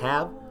didn't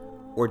have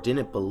or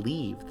didn't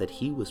believe that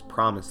he was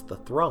promised the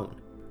throne.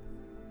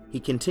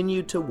 He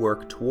continued to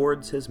work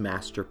towards his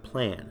master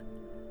plan,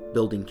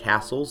 building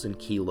castles in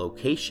key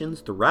locations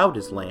throughout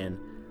his land,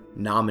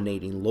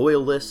 nominating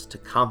loyalists to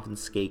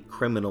confiscate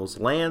criminals'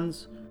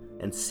 lands,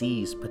 and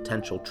seize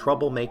potential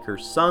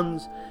troublemakers'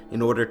 sons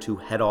in order to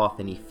head off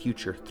any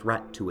future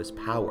threat to his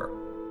power.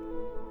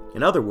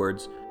 In other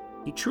words,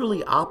 he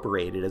truly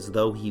operated as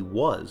though he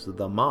was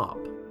the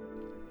mob.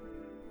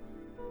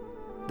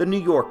 The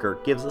New Yorker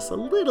gives us a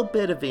little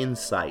bit of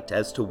insight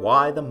as to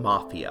why the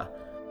Mafia,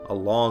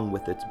 along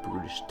with its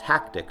brutish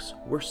tactics,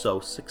 were so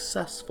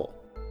successful.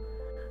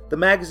 The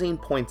magazine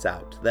points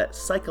out that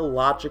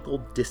psychological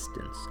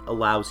distance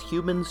allows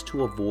humans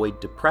to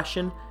avoid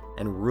depression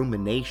and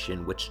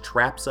rumination which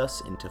traps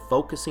us into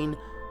focusing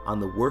on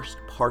the worst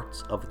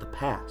parts of the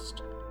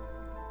past.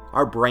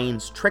 Our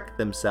brains trick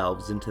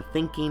themselves into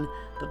thinking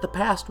that the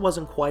past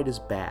wasn't quite as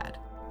bad,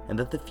 and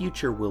that the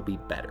future will be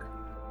better.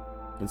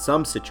 In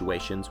some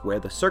situations where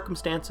the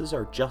circumstances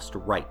are just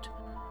right,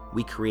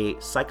 we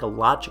create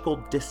psychological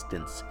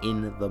distance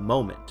in the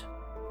moment.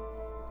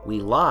 We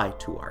lie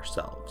to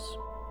ourselves.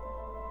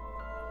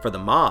 For the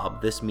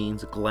mob, this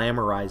means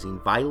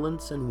glamorizing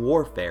violence and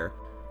warfare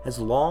as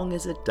long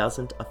as it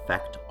doesn't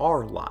affect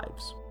our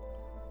lives.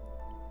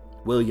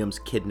 William's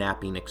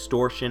kidnapping,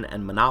 extortion,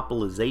 and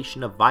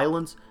monopolization of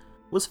violence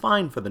was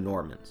fine for the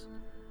Normans,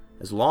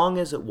 as long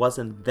as it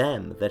wasn't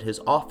them that his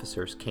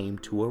officers came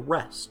to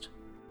arrest.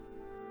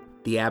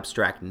 The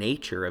abstract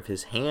nature of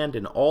his hand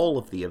in all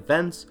of the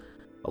events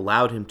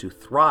allowed him to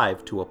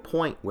thrive to a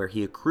point where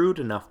he accrued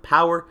enough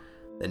power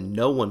that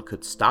no one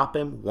could stop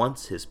him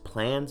once his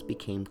plans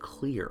became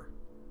clear.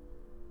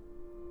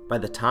 By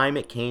the time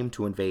it came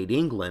to invade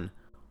England,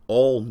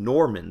 all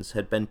Normans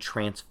had been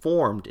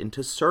transformed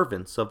into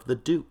servants of the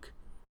Duke,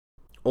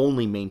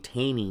 only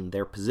maintaining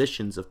their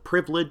positions of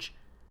privilege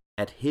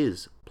at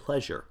his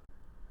pleasure.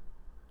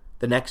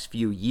 The next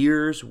few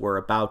years were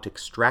about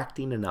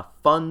extracting enough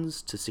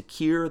funds to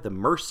secure the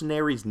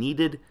mercenaries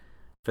needed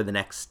for the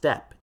next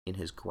step in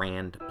his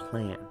grand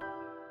plan.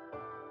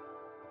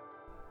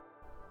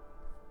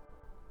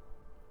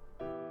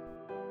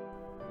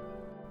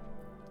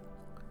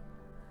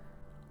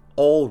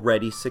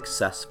 Already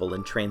successful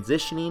in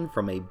transitioning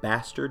from a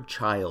bastard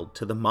child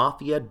to the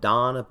Mafia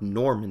Don of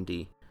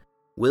Normandy,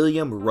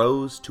 William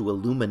rose to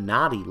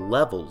Illuminati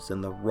levels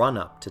in the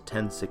run-up to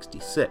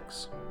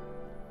 1066.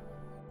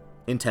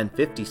 In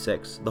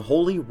 1056, the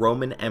Holy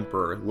Roman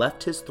Emperor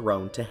left his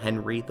throne to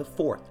Henry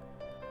IV,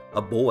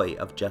 a boy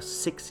of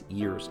just 6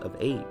 years of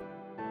age.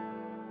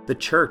 The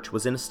Church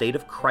was in a state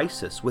of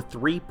crisis, with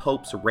 3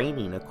 popes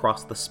reigning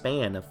across the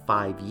span of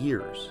 5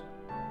 years.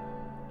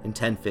 In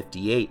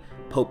 1058,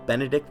 Pope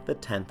Benedict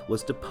X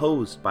was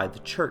deposed by the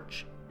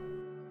Church.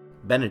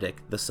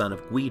 Benedict, the son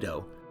of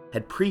Guido,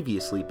 had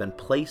previously been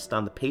placed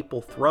on the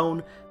papal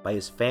throne by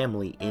his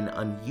family in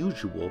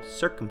unusual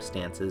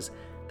circumstances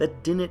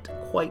that didn't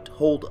quite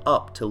hold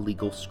up to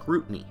legal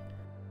scrutiny,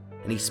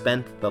 and he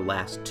spent the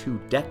last 2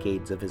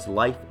 decades of his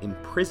life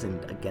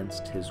imprisoned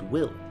against his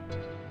will.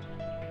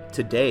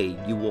 Today,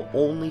 you will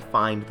only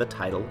find the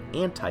title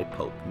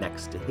anti-pope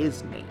next to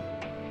his name.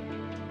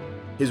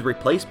 His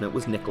replacement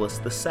was Nicholas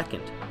II,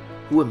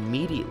 who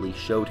immediately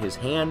showed his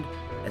hand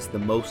as the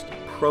most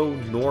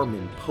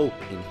pro-Norman pope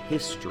in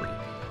history.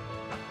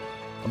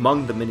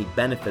 Among the many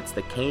benefits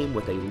that came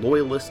with a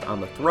loyalist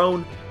on the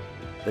throne,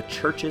 the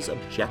Church's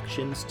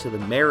objections to the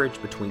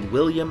marriage between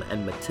William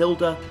and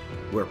Matilda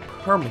were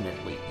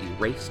permanently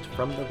erased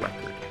from the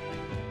record.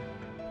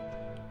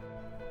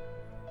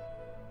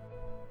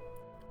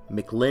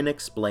 McLynn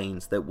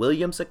explains that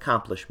William's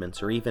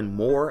accomplishments are even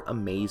more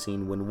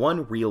amazing when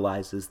one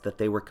realizes that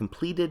they were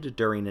completed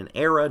during an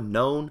era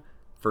known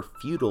for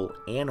feudal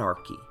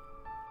anarchy.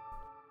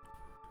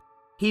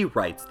 He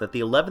writes that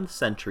the 11th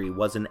century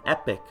was an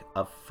epoch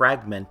of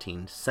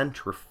fragmenting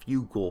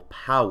centrifugal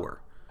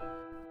power,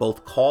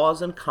 both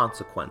cause and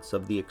consequence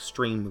of the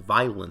extreme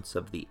violence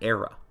of the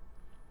era.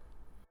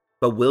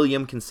 But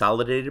William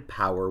consolidated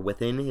power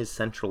within his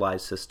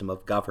centralized system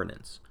of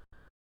governance,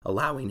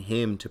 allowing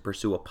him to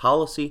pursue a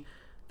policy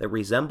that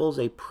resembles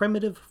a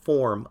primitive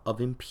form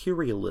of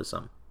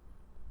imperialism.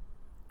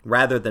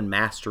 Rather than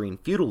mastering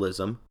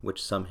feudalism,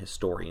 which some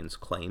historians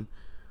claim,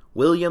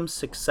 William's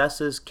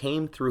successes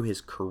came through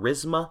his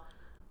charisma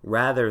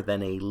rather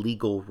than a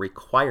legal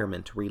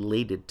requirement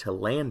related to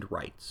land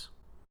rights.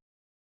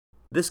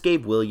 This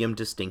gave William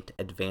distinct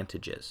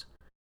advantages,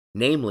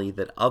 namely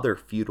that other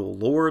feudal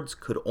lords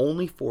could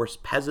only force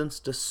peasants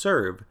to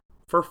serve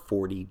for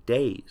 40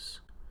 days.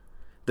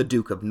 The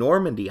Duke of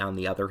Normandy, on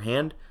the other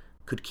hand,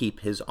 could keep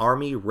his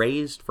army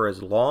raised for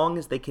as long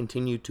as they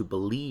continued to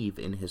believe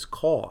in his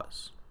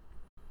cause.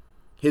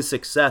 His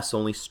success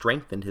only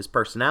strengthened his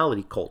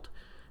personality cult,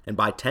 and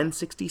by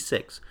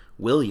 1066,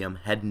 William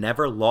had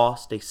never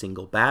lost a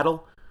single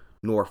battle,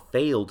 nor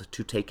failed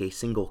to take a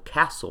single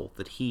castle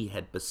that he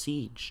had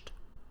besieged.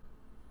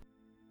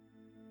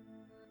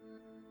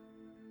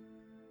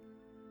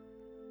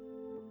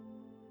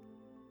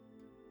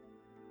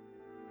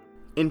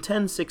 In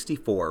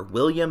 1064,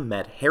 William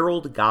met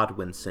Harold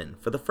Godwinson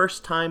for the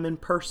first time in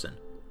person.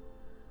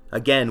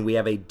 Again, we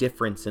have a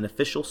difference in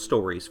official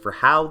stories for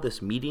how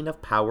this meeting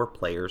of power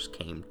players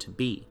came to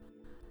be.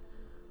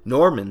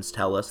 Normans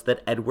tell us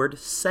that Edward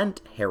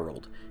sent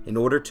Harold in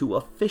order to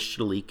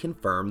officially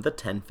confirm the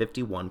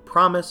 1051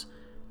 promise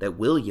that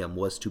William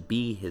was to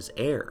be his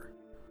heir.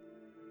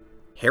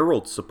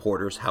 Harold's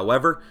supporters,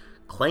 however,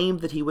 claim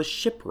that he was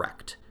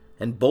shipwrecked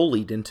and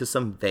bullied into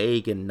some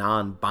vague and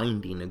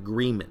non-binding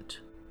agreement.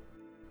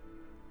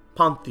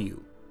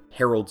 Ponthieu,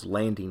 Harold's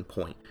landing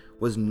point,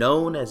 was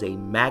known as a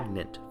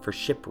magnet for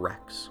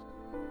shipwrecks.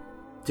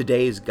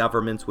 Today's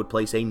governments would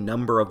place a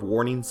number of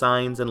warning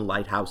signs and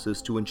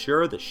lighthouses to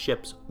ensure that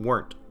ships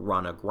weren't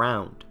run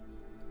aground.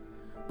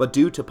 But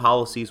due to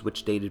policies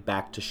which dated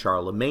back to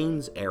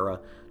Charlemagne's era,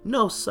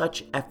 no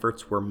such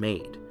efforts were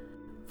made,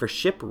 for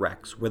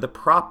shipwrecks were the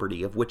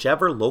property of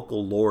whichever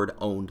local lord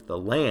owned the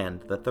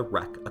land that the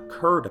wreck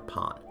occurred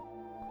upon.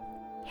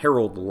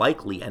 Harold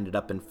likely ended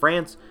up in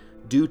France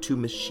due to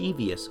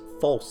mischievous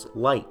false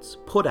lights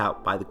put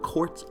out by the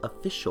court's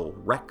official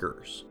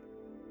wreckers.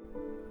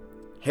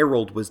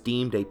 Harold was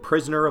deemed a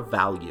prisoner of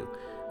value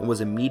and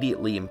was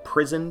immediately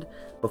imprisoned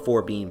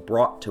before being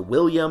brought to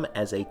William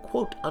as a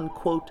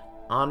quote-unquote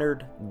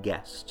honored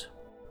guest.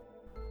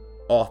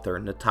 Author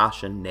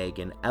Natasha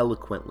Nagin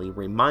eloquently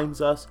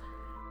reminds us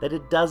that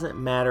it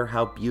doesn't matter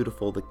how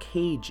beautiful the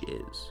cage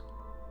is,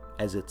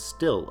 as it's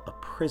still a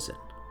prison.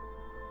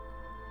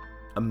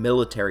 A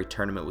military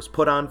tournament was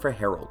put on for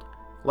Harold,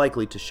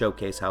 likely to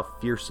showcase how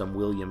fearsome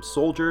William's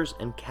soldiers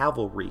and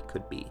cavalry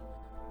could be.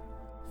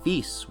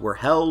 Feasts were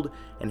held,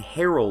 and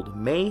Harold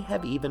may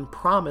have even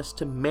promised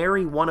to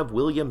marry one of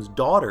William's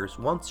daughters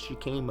once she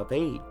came of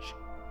age.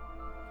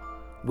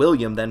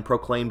 William then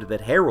proclaimed that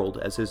Harold,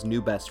 as his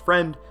new best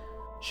friend,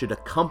 should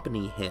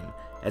accompany him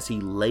as he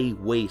lay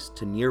waste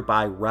to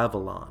nearby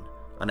Ravillon,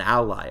 an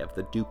ally of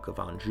the Duke of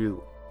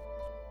Anjou.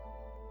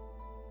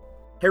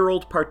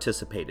 Harold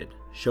participated,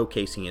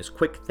 showcasing his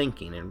quick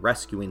thinking in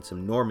rescuing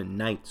some Norman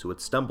knights who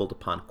had stumbled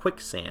upon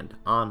quicksand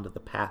onto the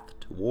path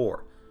to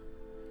war.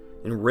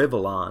 In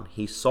Ravillon,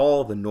 he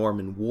saw the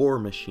Norman war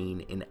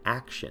machine in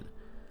action,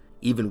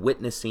 even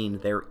witnessing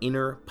their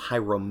inner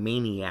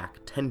pyromaniac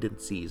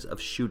tendencies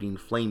of shooting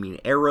flaming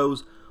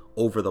arrows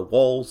over the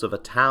walls of a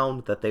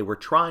town that they were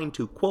trying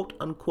to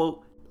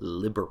quote-unquote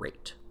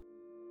liberate.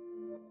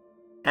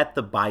 At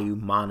the Bayeux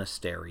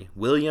Monastery,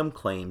 William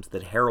claims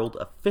that Harold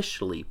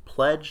officially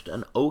pledged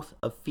an oath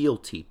of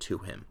fealty to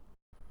him.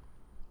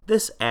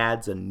 This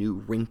adds a new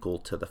wrinkle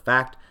to the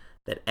fact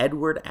that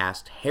Edward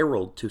asked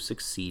Harold to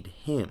succeed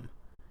him.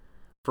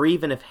 For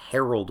even if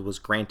Harold was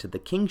granted the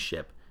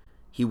kingship,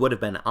 he would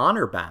have been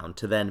honor-bound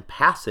to then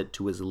pass it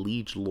to his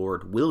liege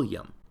lord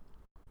William.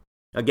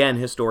 Again,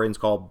 historians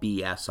call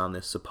BS on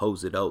this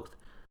supposed oath.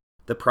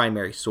 The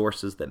primary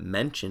sources that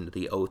mentioned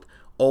the oath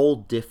all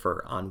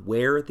differ on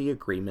where the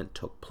agreement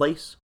took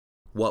place,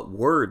 what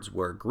words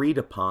were agreed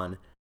upon,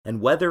 and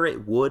whether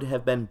it would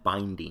have been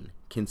binding,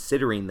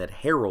 considering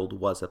that Harold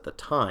was at the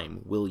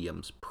time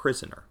William's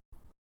prisoner.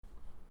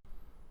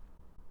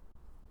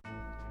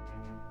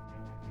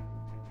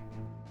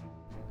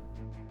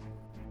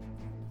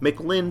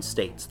 McLynn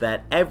states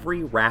that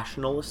every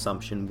rational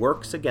assumption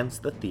works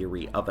against the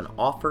theory of an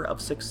offer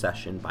of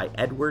succession by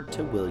Edward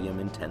to William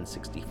in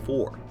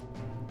 1064.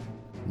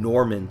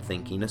 Norman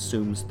thinking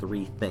assumes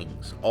three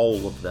things,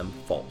 all of them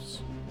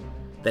false: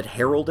 that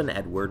Harold and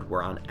Edward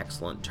were on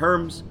excellent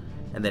terms,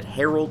 and that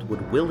Harold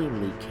would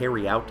willingly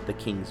carry out the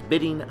king's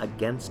bidding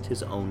against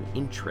his own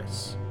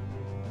interests,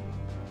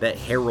 that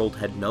Harold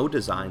had no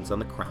designs on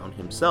the crown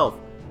himself,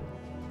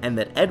 and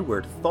that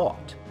Edward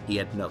thought he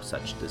had no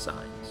such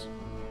designs.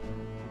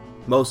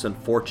 Most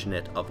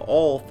unfortunate of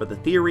all for the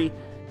theory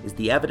is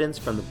the evidence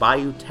from the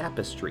Bayeux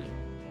Tapestry,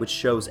 which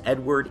shows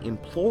Edward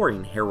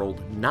imploring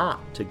Harold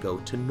not to go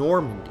to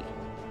Normandy.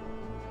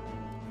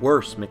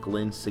 Worse,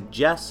 McLynn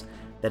suggests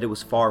that it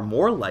was far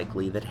more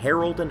likely that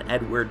Harold and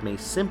Edward may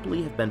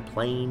simply have been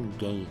playing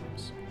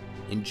games,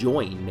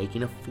 enjoying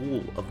making a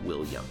fool of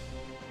William.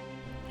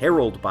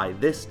 Harold by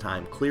this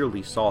time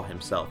clearly saw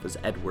himself as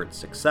Edward's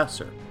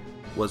successor,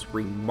 was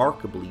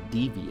remarkably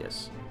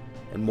devious,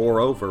 and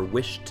moreover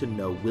wished to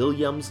know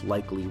William's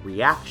likely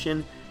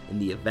reaction in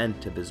the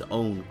event of his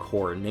own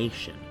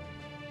coronation.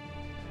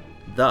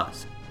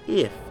 Thus,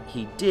 if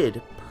he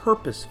did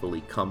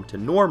purposefully come to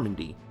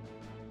Normandy,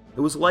 it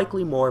was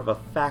likely more of a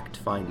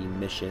fact-finding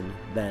mission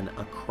than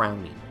a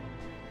crowning.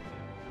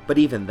 But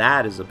even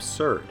that is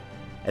absurd,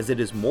 as it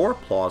is more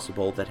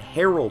plausible that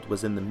Harold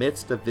was in the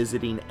midst of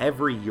visiting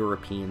every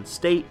European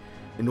state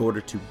in order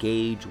to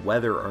gauge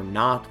whether or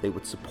not they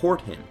would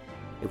support him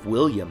if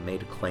William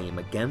made a claim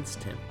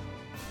against him.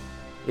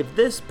 If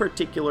this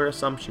particular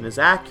assumption is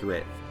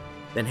accurate,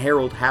 then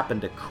Harold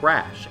happened to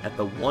crash at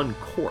the one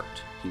court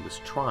he was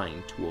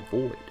trying to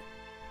avoid.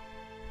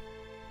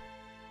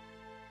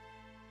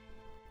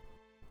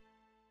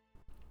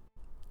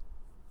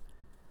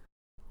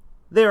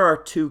 There are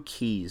two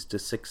keys to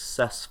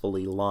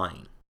successfully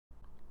lying.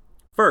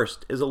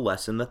 First is a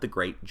lesson that the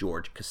great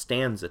George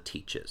Costanza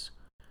teaches,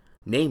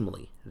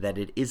 namely that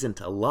it isn't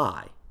a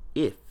lie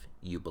if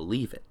you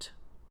believe it.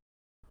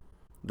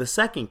 The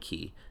second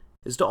key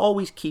is to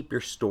always keep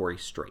your story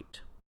straight.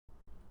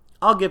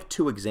 I'll give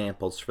two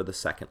examples for the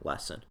second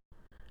lesson,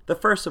 the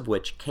first of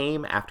which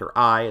came after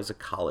I, as a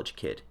college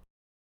kid,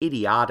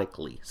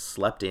 idiotically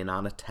slept in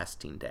on a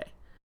testing day.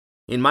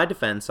 In my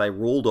defense, I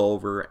rolled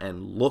over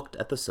and looked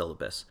at the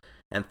syllabus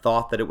and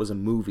thought that it was a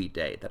movie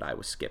day that I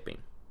was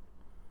skipping.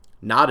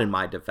 Not in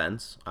my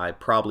defense, I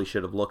probably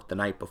should have looked the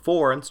night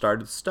before and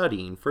started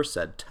studying for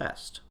said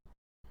test.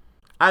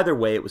 Either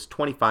way, it was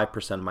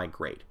 25% of my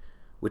grade,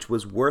 which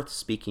was worth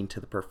speaking to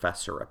the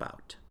professor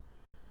about.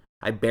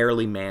 I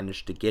barely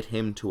managed to get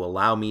him to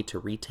allow me to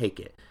retake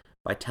it,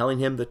 by telling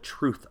him the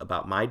truth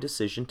about my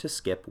decision to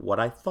skip what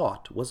I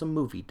thought was a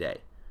movie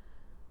day.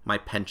 My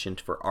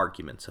penchant for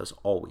arguments has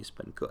always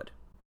been good.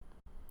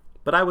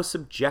 But I was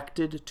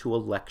subjected to a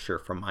lecture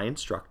from my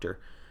instructor,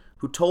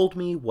 who told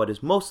me what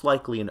is most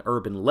likely an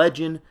urban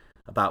legend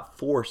about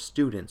 4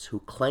 students who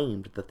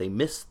claimed that they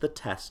missed the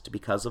test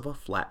because of a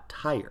flat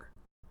tire.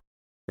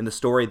 In the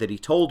story that he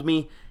told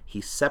me, he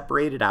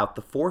separated out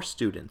the 4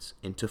 students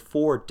into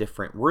 4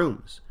 different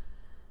rooms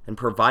and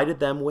provided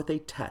them with a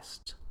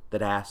test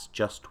that asked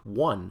just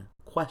one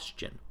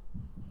question.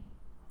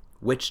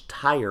 Which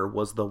tire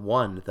was the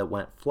one that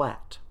went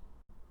flat?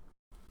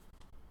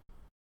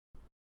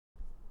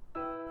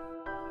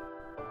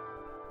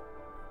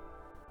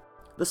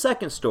 The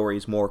second story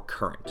is more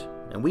current,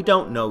 and we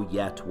don't know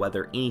yet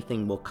whether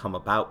anything will come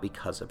about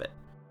because of it.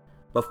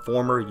 But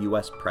former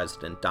US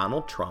President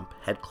Donald Trump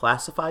had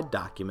classified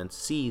documents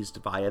seized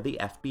via the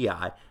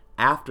FBI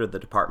after the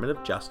Department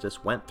of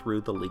Justice went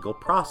through the legal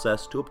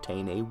process to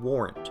obtain a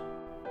warrant.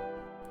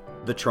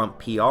 The Trump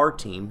PR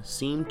team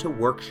seemed to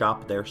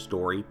workshop their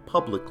story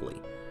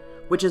publicly,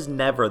 which is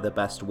never the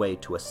best way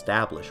to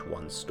establish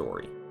one's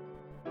story.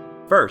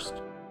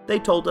 First, they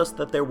told us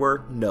that there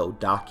were no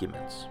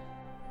documents.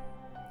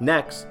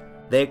 Next,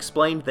 they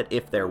explained that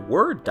if there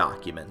were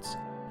documents,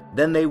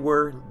 then they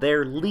were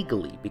there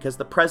legally because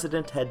the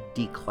president had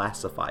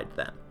declassified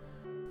them,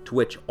 to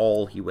which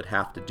all he would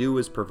have to do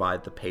is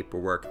provide the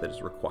paperwork that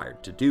is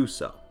required to do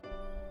so.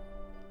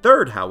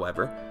 Third,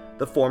 however,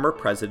 the former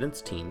president's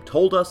team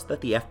told us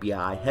that the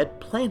FBI had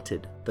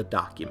planted the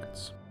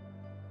documents.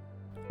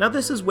 Now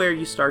this is where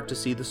you start to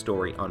see the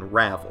story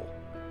unravel.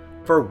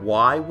 For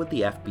why would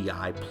the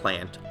FBI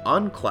plant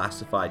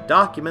unclassified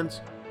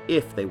documents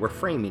if they were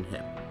framing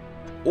him?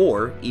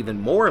 Or,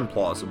 even more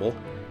implausible,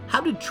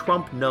 how did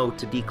Trump know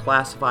to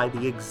declassify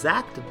the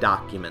exact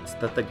documents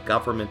that the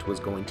government was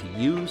going to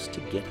use to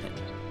get him?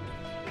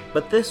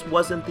 But this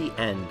wasn't the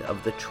end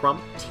of the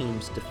Trump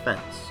team's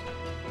defense,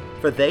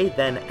 for they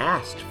then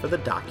asked for the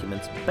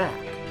documents back,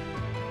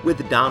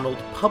 with Donald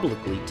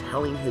publicly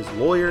telling his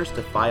lawyers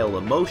to file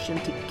a motion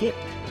to get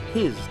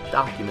his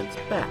documents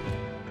back.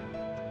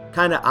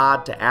 Kinda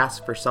odd to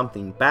ask for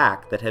something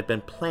back that had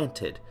been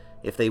planted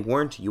if they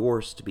weren't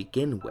yours to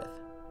begin with.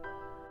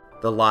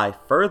 The lie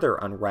further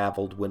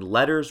unraveled when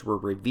letters were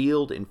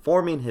revealed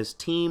informing his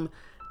team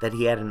that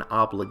he had an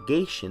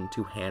obligation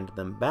to hand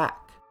them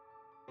back,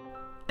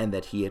 and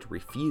that he had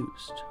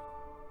refused.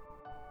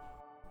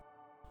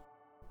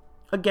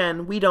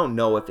 Again, we don't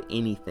know if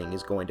anything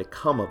is going to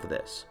come of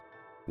this.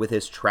 With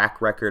his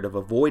track record of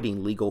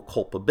avoiding legal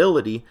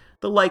culpability,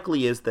 the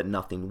likely is that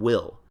nothing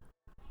will.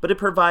 But it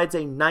provides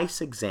a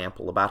nice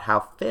example about how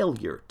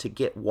failure to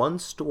get one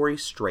story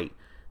straight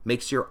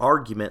makes your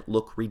argument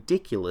look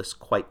ridiculous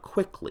quite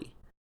quickly.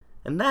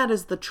 And that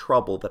is the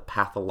trouble that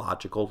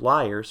pathological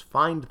liars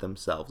find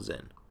themselves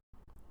in.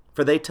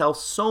 For they tell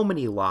so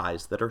many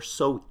lies that are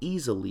so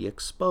easily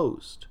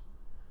exposed.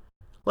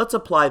 Let's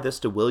apply this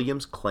to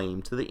William's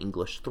claim to the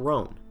English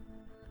throne.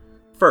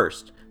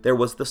 First, there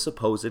was the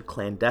supposed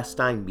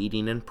clandestine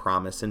meeting and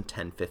promise in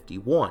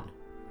 1051.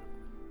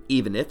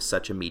 Even if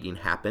such a meeting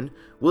happened,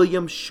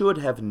 William should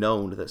have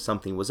known that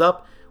something was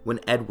up when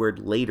Edward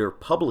later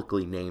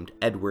publicly named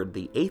Edward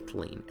the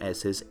Atheling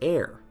as his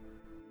heir.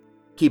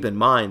 Keep in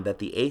mind that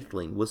the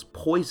Atheling was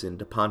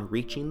poisoned upon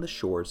reaching the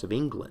shores of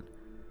England,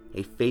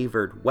 a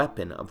favored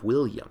weapon of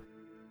William.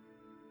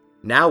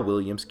 Now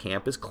William's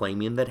camp is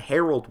claiming that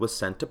Harold was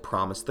sent to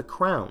promise the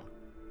crown.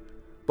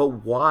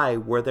 But why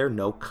were there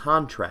no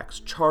contracts,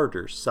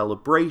 charters,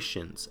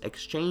 celebrations,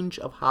 exchange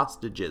of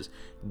hostages,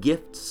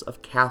 gifts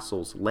of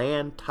castles,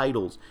 land,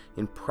 titles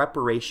in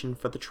preparation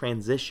for the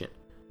transition?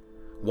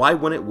 Why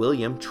wouldn't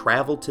William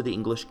travel to the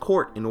English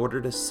court in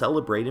order to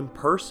celebrate in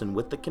person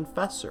with the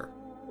confessor?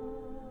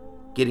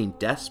 Getting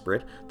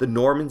desperate, the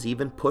Normans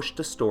even pushed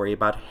a story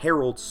about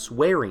Harold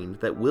swearing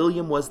that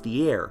William was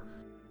the heir,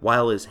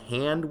 while his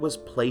hand was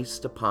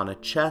placed upon a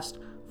chest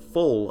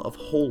full of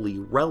holy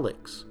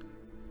relics,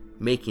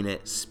 making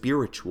it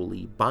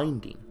spiritually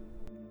binding.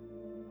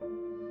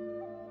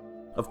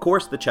 Of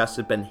course, the chest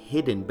had been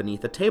hidden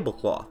beneath a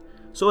tablecloth,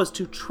 so as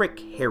to trick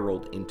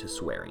Harold into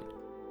swearing.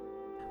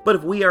 But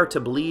if we are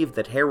to believe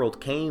that Harold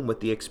came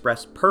with the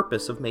express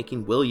purpose of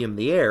making William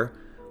the heir,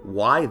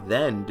 why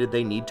then did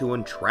they need to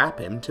entrap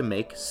him to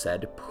make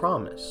said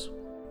promise?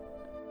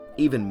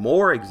 Even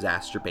more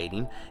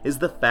exacerbating is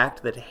the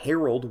fact that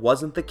Harold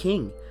wasn't the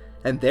king,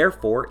 and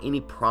therefore any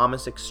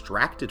promise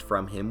extracted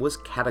from him was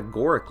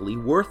categorically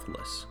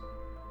worthless.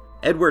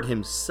 Edward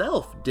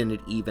himself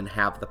didn't even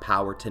have the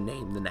power to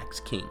name the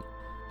next king,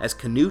 as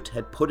Canute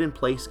had put in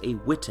place a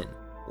witan,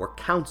 or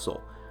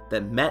council,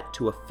 that met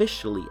to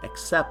officially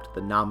accept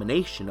the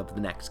nomination of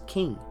the next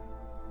king.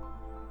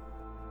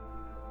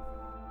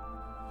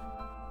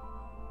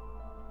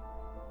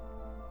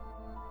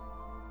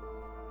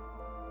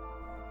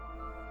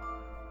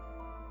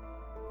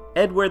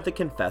 Edward the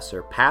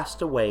Confessor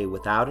passed away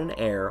without an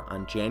heir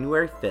on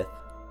January 5th,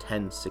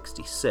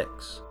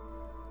 1066.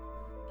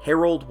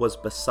 Harold was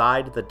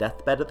beside the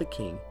deathbed of the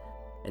king,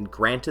 and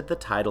granted the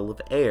title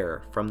of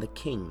heir from the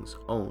king's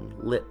own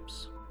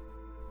lips.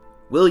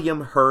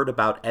 William heard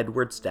about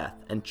Edward's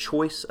death and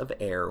choice of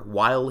heir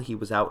while he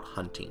was out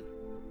hunting.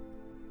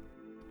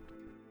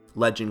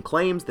 Legend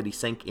claims that he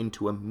sank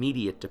into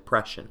immediate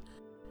depression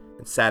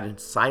and sat in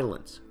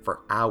silence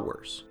for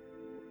hours.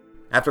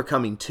 After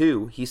coming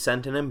to, he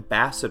sent an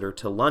ambassador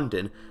to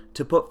London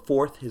to put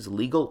forth his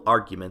legal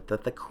argument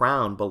that the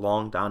crown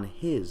belonged on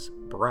his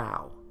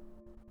brow.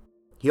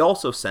 He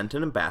also sent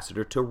an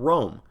ambassador to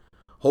Rome,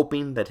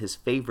 hoping that his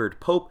favored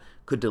pope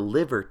could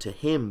deliver to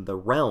him the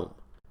realm.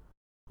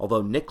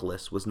 Although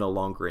Nicholas was no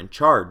longer in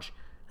charge,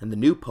 and the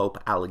new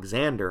pope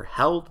Alexander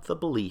held the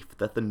belief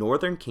that the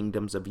northern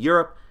kingdoms of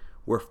Europe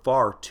were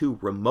far too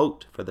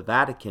remote for the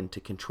Vatican to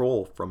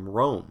control from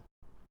Rome.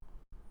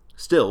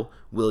 Still,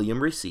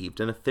 William received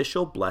an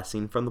official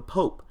blessing from the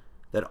Pope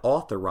that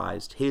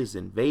authorized his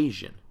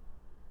invasion.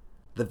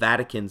 The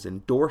Vatican's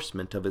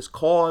endorsement of his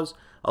cause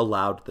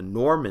allowed the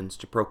Normans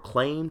to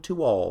proclaim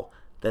to all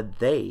that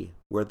they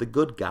were the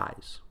good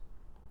guys,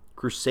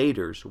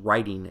 crusaders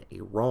righting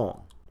a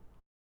wrong.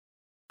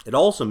 It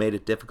also made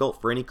it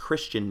difficult for any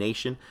Christian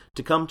nation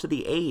to come to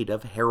the aid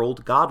of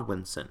Harold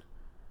Godwinson,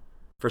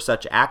 for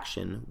such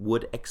action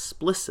would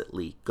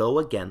explicitly go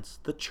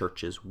against the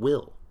Church's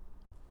will.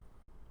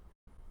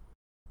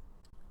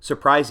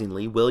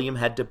 Surprisingly, William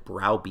had to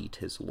browbeat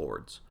his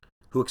lords,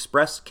 who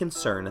expressed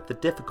concern at the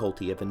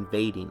difficulty of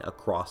invading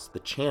across the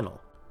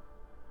Channel.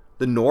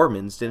 The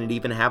Normans didn't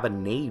even have a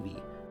navy,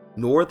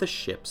 nor the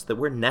ships that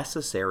were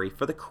necessary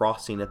for the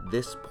crossing at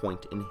this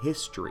point in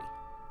history.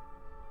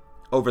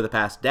 Over the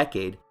past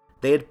decade,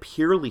 they had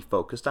purely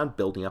focused on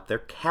building up their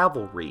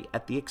cavalry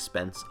at the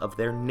expense of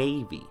their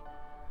navy,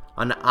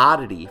 an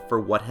oddity for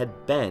what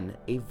had been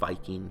a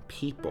Viking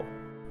people.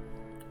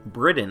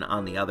 Britain,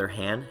 on the other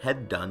hand,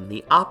 had done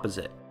the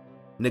opposite,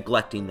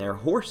 neglecting their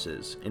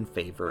horses in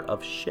favor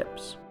of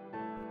ships.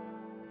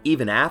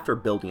 Even after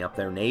building up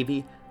their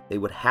navy, they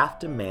would have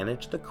to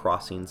manage the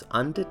crossings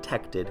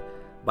undetected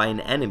by an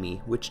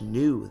enemy which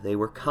knew they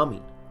were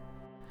coming.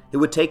 It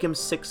would take him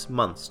 6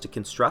 months to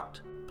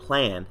construct,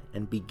 plan,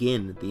 and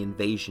begin the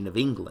invasion of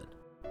England.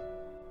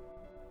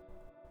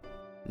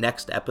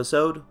 Next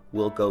episode,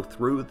 we'll go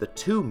through the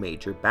 2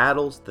 major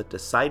battles that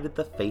decided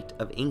the fate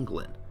of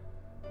England,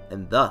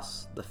 and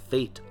thus the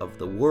fate of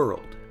the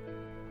world.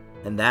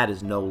 And that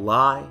is no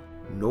lie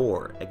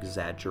nor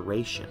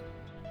exaggeration.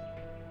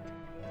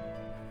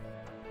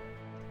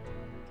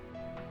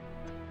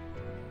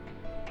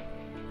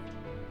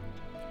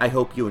 I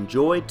hope you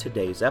enjoyed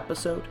today's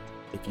episode.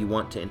 If you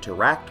want to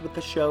interact with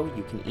the show,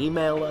 you can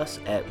email us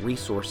at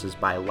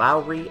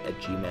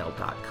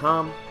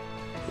resourcesbylowry@gmail.com.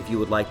 If you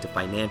would like to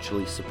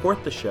financially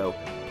support the show,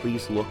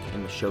 please look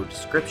in the show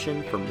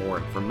description for more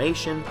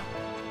information.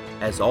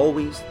 As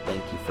always,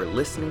 thank you for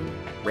listening,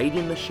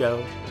 rating the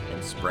show,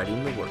 and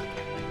spreading the word.